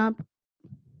growing up?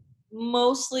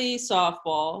 Mostly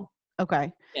softball.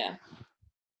 Okay. Yeah.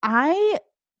 I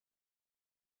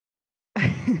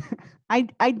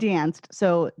danced.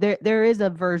 So there is a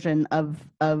version of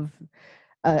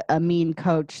a mean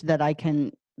coach that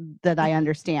I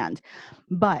understand.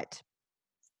 But,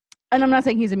 and I'm not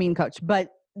saying he's a mean coach, but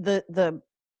the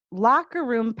locker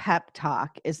room pep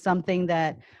talk is something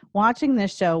that, watching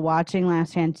this show, watching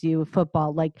Last Chance U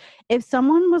football, like if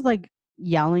someone was like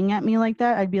yelling at me like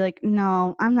that, I'd be like,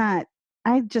 no, I'm not.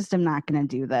 I just am not going to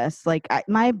do this. Like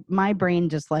my brain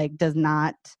just like does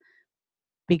not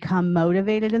become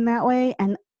motivated in that way.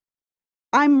 And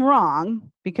I'm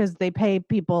wrong because they pay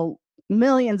people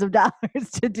millions of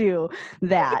dollars to do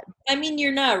that. I mean,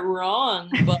 you're not wrong,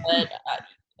 but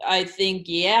I think,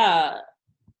 yeah,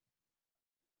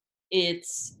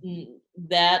 it's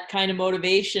that kind of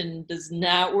motivation does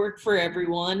not work for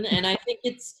everyone. And I think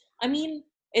it's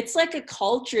like a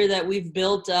culture that we've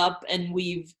built up and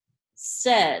we've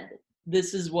said,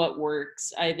 this is what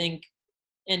works, I think.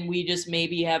 And we just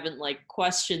maybe haven't like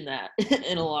questioned that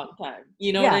in a long time.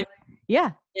 You know what I mean? Yeah.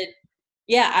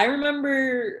 Yeah. I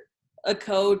remember a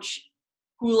coach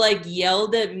who like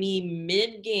yelled at me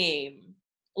mid-game,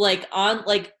 like on,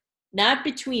 like not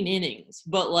between innings,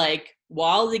 but like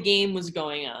while the game was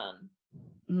going on,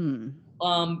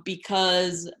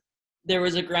 because there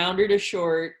was a grounder to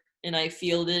short and I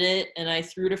fielded it and I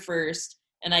threw to first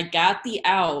and I got the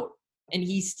out, and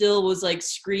he still was like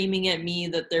screaming at me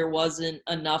that there wasn't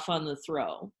enough on the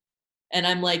throw. And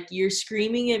I'm like, you're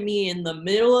screaming at me in the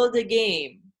middle of the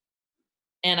game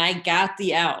and I got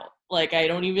the out. Like, I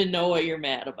don't even know what you're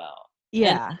mad about.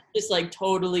 Yeah. And just like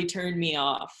totally turned me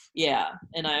off. Yeah.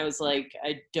 And I was like,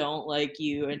 I don't like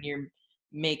you and you're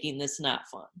making this not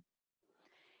fun.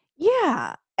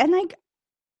 Yeah. And like,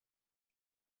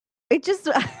 it just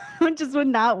would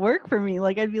not work for me.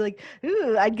 Like I'd be like,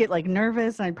 ooh, I'd get like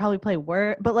nervous and I'd probably play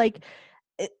worse. But like,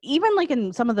 even like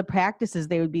in some of the practices,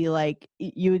 they would be like,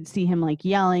 you would see him like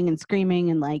yelling and screaming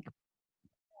and like,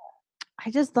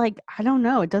 I just like, I don't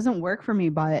know. It doesn't work for me.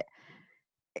 But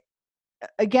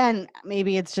again,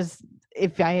 maybe it's just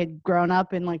if I had grown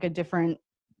up in like a different,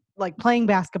 like playing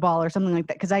basketball or something like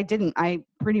that. Cause I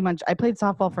played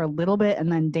softball for a little bit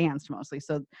and then danced mostly.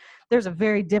 So there's a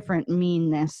very different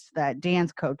meanness that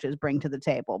dance coaches bring to the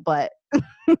table, but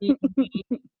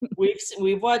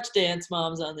we've watched Dance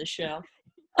Moms on the show.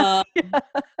 Yeah.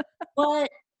 But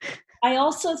I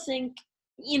also think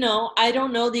you know, I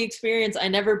don't know the experience. I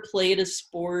never played a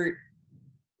sport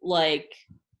like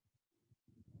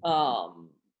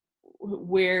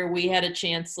where we had a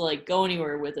chance to like go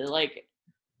anywhere with it. Like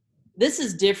this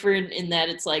is different in that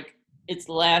it's like it's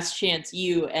the last chance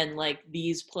you, and like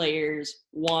these players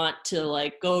want to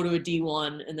like go to a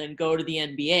D1 and then go to the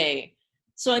NBA.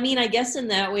 So I mean, I guess in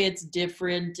that way it's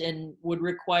different and would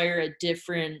require a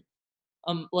different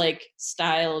like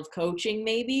style of coaching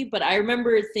maybe. But I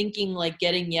remember thinking like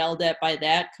getting yelled at by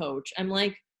that coach. I'm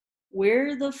like,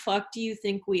 where the fuck do you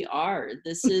think we are?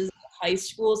 This is high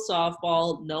school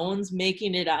softball. No one's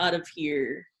making it out of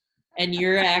here. And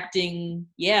you're acting,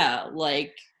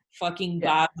 like fucking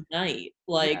Bob Knight.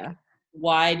 Like,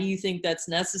 why do you think that's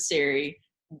necessary?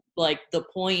 Like, the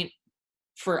point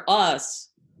for us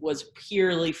was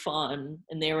purely fun,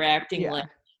 and they were acting like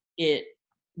it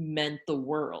meant the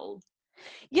world.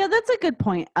 Yeah, that's a good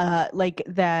point. Like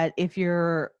that if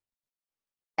you're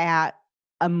at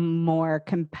a more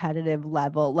competitive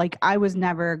level, like I was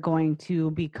never going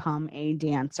to become a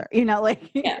dancer, you know,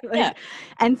 like,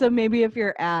 and so maybe if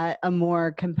you're at a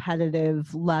more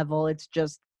competitive level, it's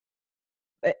just,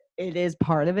 it is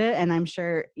part of it. And I'm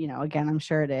sure, you know, again, I'm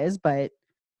sure it is, but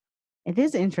it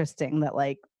is interesting that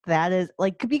like, that is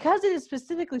like, because it is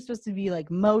specifically supposed to be like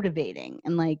motivating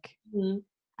and like,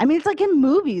 I mean, it's like in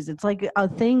movies. It's like a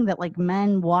thing that like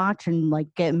men watch and like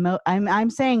get. I'm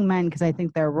saying men because I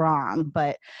think they're wrong,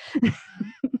 but.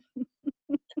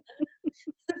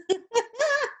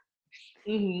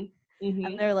 And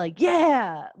they're like,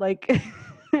 yeah, like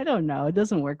I don't know. It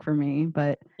doesn't work for me,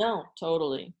 but. No,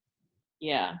 totally.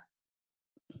 Yeah.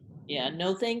 Yeah.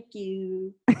 No, thank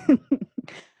you.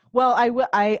 Well,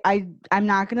 I'm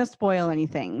not gonna spoil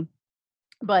anything.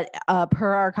 But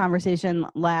per our conversation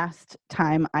last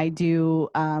time,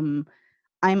 I'm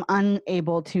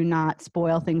unable to not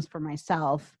spoil things for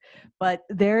myself. But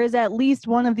there is at least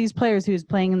one of these players who's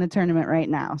playing in the tournament right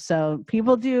now. So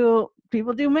people do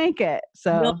make it.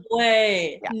 So no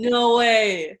way. Yeah. No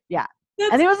way. Yeah.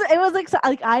 And it was like, so,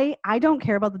 like I don't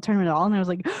care about the tournament at all. And I was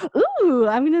like, ooh,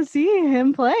 I'm going to see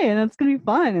him play and it's going to be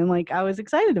fun. And like, I was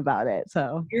excited about it.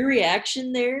 So your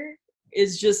reaction there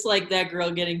is just like that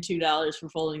girl getting $2 for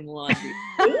folding the laundry.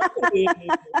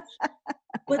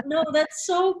 But no, that's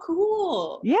so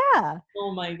cool. Yeah.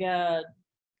 Oh my God.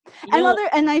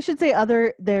 And I should say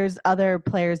there's other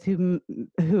players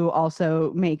who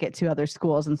also make it to other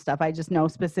schools and stuff. I just know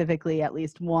specifically at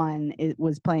least one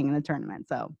was playing in the tournament.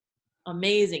 So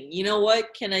amazing. You know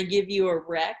what? Can I give you a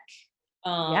rec?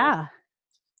 Yeah.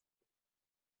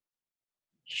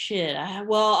 Shit.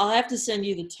 I'll have to send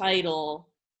you the title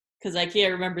because I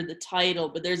can't remember the title,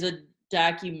 but there's a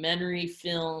documentary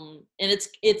film and it's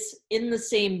in the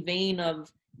same vein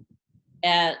of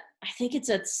I think it's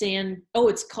at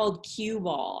it's called Cue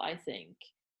Ball, I think.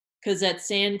 Because at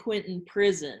San Quentin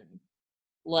Prison,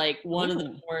 like one of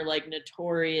the more like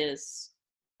notorious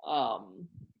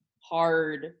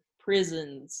hard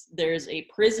prisons, there's a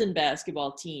prison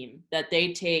basketball team that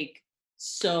they take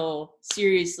so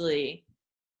seriously.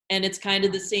 And it's kind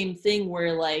of the same thing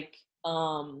where like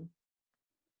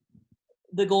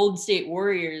the Golden State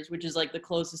Warriors, which is like the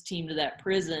closest team to that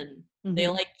prison, they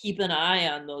like keep an eye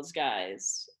on those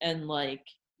guys, and like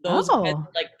those guys are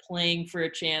like playing for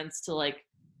a chance to like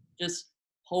just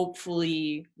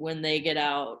hopefully when they get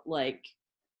out like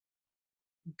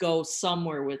go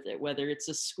somewhere with it, whether it's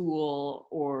a school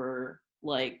or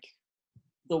like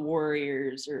the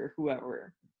Warriors or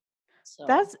whoever. So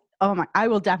that's I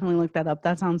will definitely look that up.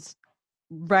 That sounds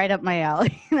right up my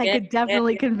alley. I could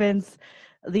definitely convince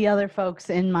the other folks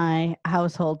in my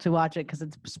household to watch it because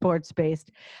it's sports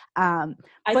based. I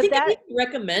think I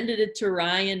recommended it to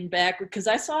Ryan back because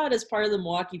I saw it as part of the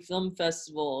Milwaukee Film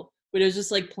Festival, but it was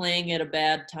just like playing at a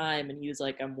bad time, and he was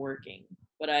like, "I'm working."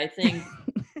 But I think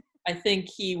I think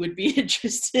he would be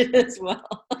interested as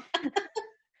well.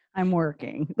 I'm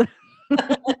working.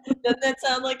 Doesn't that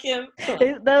sound like him?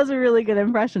 That was a really good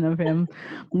impression of him.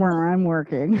 Where I'm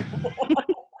working.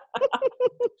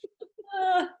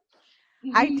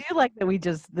 I do like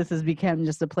that this has become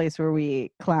just a place where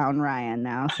we clown Ryan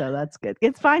now, so that's good.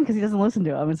 It's fine because he doesn't listen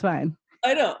to him. It's fine.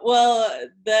 I know. Well,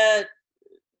 that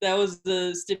was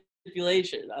the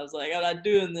stipulation. I was like, I'm not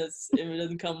doing this if it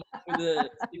doesn't come with a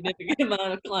significant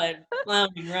amount of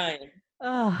clowning Ryan.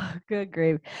 Oh, good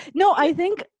grief. No, I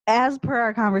think as per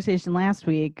our conversation last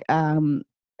week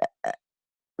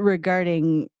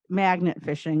regarding magnet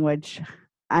fishing, which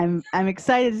I'm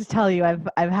excited to tell you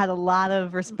I've had a lot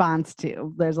of response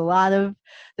to. There's a lot of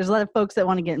folks that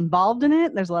want to get involved in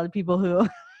it. There's a lot of people who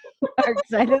are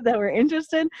excited that we're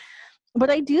interested. But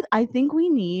I think we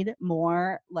need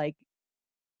more like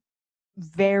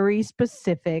very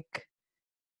specific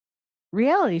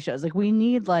reality shows. Like we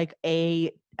need like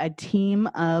a team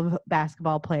of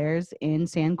basketball players in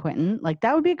San Quentin. Like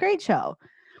that would be a great show.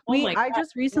 Oh my I God.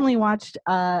 just recently watched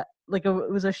it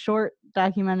was a short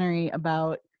documentary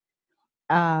about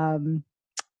the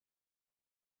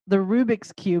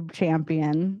Rubik's Cube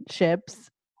championships.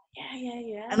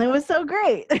 Yeah. And it was so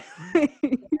great.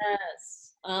 Yes.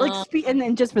 Like speed, and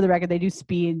then just for the record, they do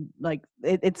speed, like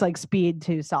it's like speed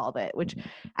to solve it, which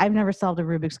I've never solved a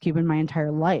Rubik's Cube in my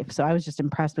entire life. So I was just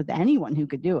impressed with anyone who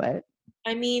could do it.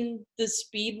 I mean, the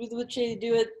speed with which they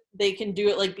do it, they can do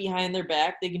it like behind their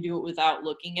back. They can do it without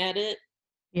looking at it.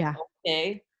 Yeah.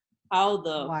 Okay. How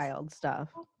the wild stuff.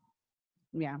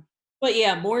 Yeah. But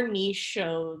yeah, more niche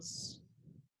shows.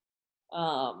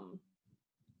 I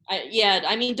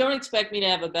mean, don't expect me to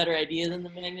have a better idea than the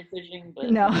magnet fishing,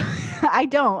 but no, I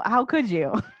don't. How could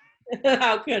you?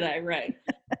 How could I? Right.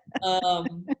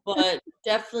 But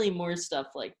definitely more stuff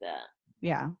like that.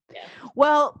 Yeah.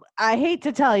 Well, I hate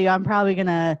to tell you, I'm probably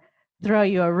gonna throw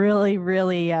you a really,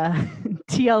 really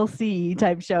TLC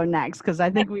type show next because I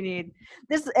think we need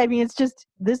this. I mean,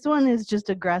 this one is just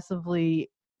aggressively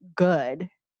good.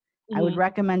 Mm-hmm. I would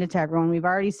recommend it to everyone. We've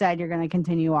already said you're going to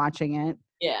continue watching it.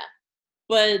 Yeah.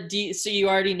 But so you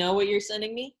already know what you're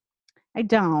sending me? I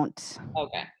don't.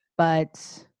 Okay.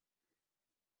 But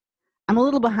I'm a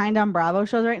little behind on Bravo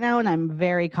shows right now, and I'm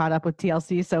very caught up with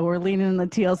TLC, so we're leaning in the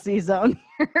TLC zone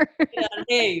here. Yeah,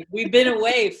 hey, we've been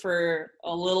away for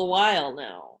a little while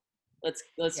now. Let's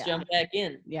jump back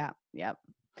in. Yeah, yep.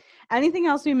 Anything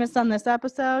else we missed on this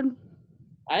episode?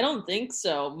 I don't think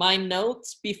so. My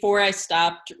notes before I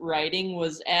stopped writing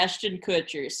was Ashton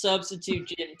Kutcher, substitute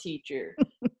gym teacher.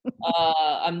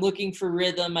 I'm looking for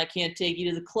rhythm. I can't take you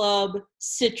to the club.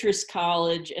 Citrus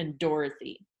College and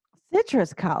Dorothy.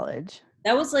 Citrus College.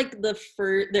 That was like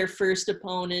their first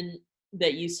opponent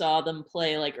that you saw them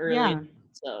play like early in the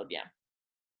episode. Yeah.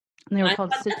 And they were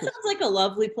called Citrus. That sounds like a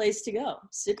lovely place to go.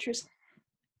 Citrus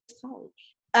College.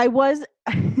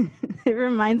 It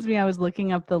reminds me, I was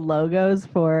looking up the logos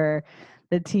for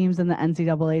the teams in the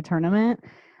NCAA tournament.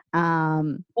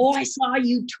 I saw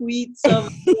you tweet some.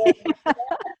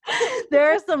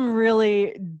 There are some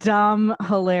really dumb,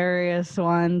 hilarious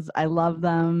ones. I love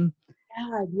them.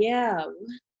 God, yeah.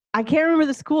 I can't remember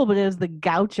the school, but it was the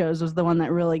Gauchos was the one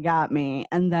that really got me.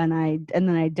 And then I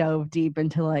dove deep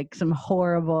into like some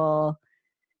horrible,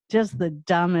 just the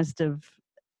dumbest of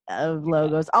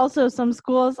logos. Also, some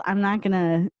schools, I'm not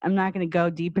gonna go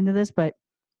deep into this, but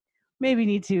maybe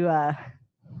need to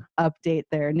update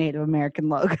their Native American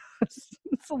logos.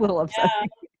 It's a little upsetting.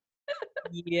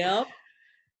 Yeah. Yep.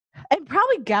 And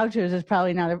probably Gauchos is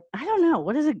probably not I don't know.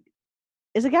 What is it?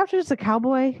 Is a Gaucho just a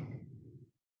cowboy?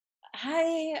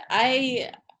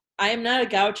 I am not a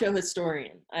Gaucho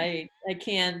historian. I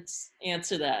can't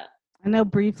answer that. I know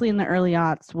briefly in the early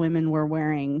aughts, women were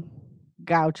wearing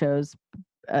Gauchos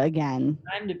again.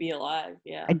 Time to be alive,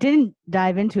 yeah. I didn't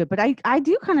dive into it, but I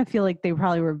do kind of feel like they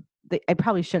probably were. I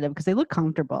probably should have because they look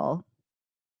comfortable.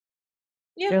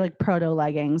 Yeah. They're like proto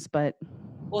leggings, but.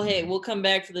 Well, hey, we'll come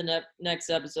back for the next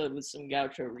episode with some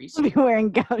Gaucho research. We'll be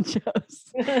wearing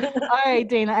Gauchos. All right,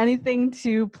 Dana, anything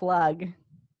to plug?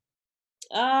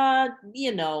 No.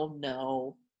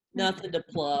 Nothing to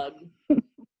plug.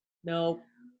 Nope.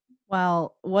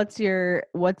 Well, what's your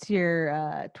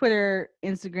Twitter,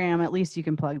 Instagram? At least you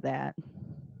can plug that.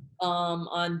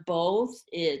 On both,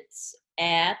 it's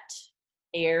at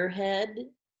Airhead,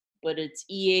 but it's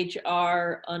EHR_HEAD.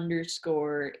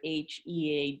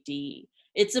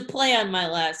 It's a play on my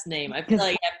last name. I feel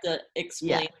like I have to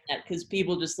explain that because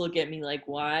people just look at me like,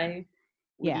 why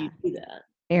would you do that?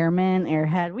 Airman,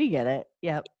 Airhead, we get it.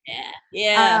 Yep.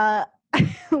 Yeah.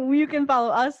 You can follow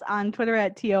us on Twitter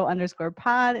at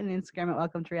TO_pod and Instagram at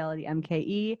Welcome to Reality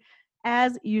MKE.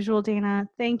 As usual, Dana,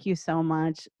 thank you so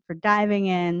much for diving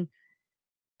in,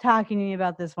 talking to me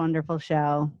about this wonderful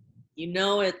show. You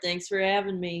know it. Thanks for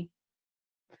having me.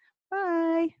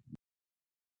 Bye.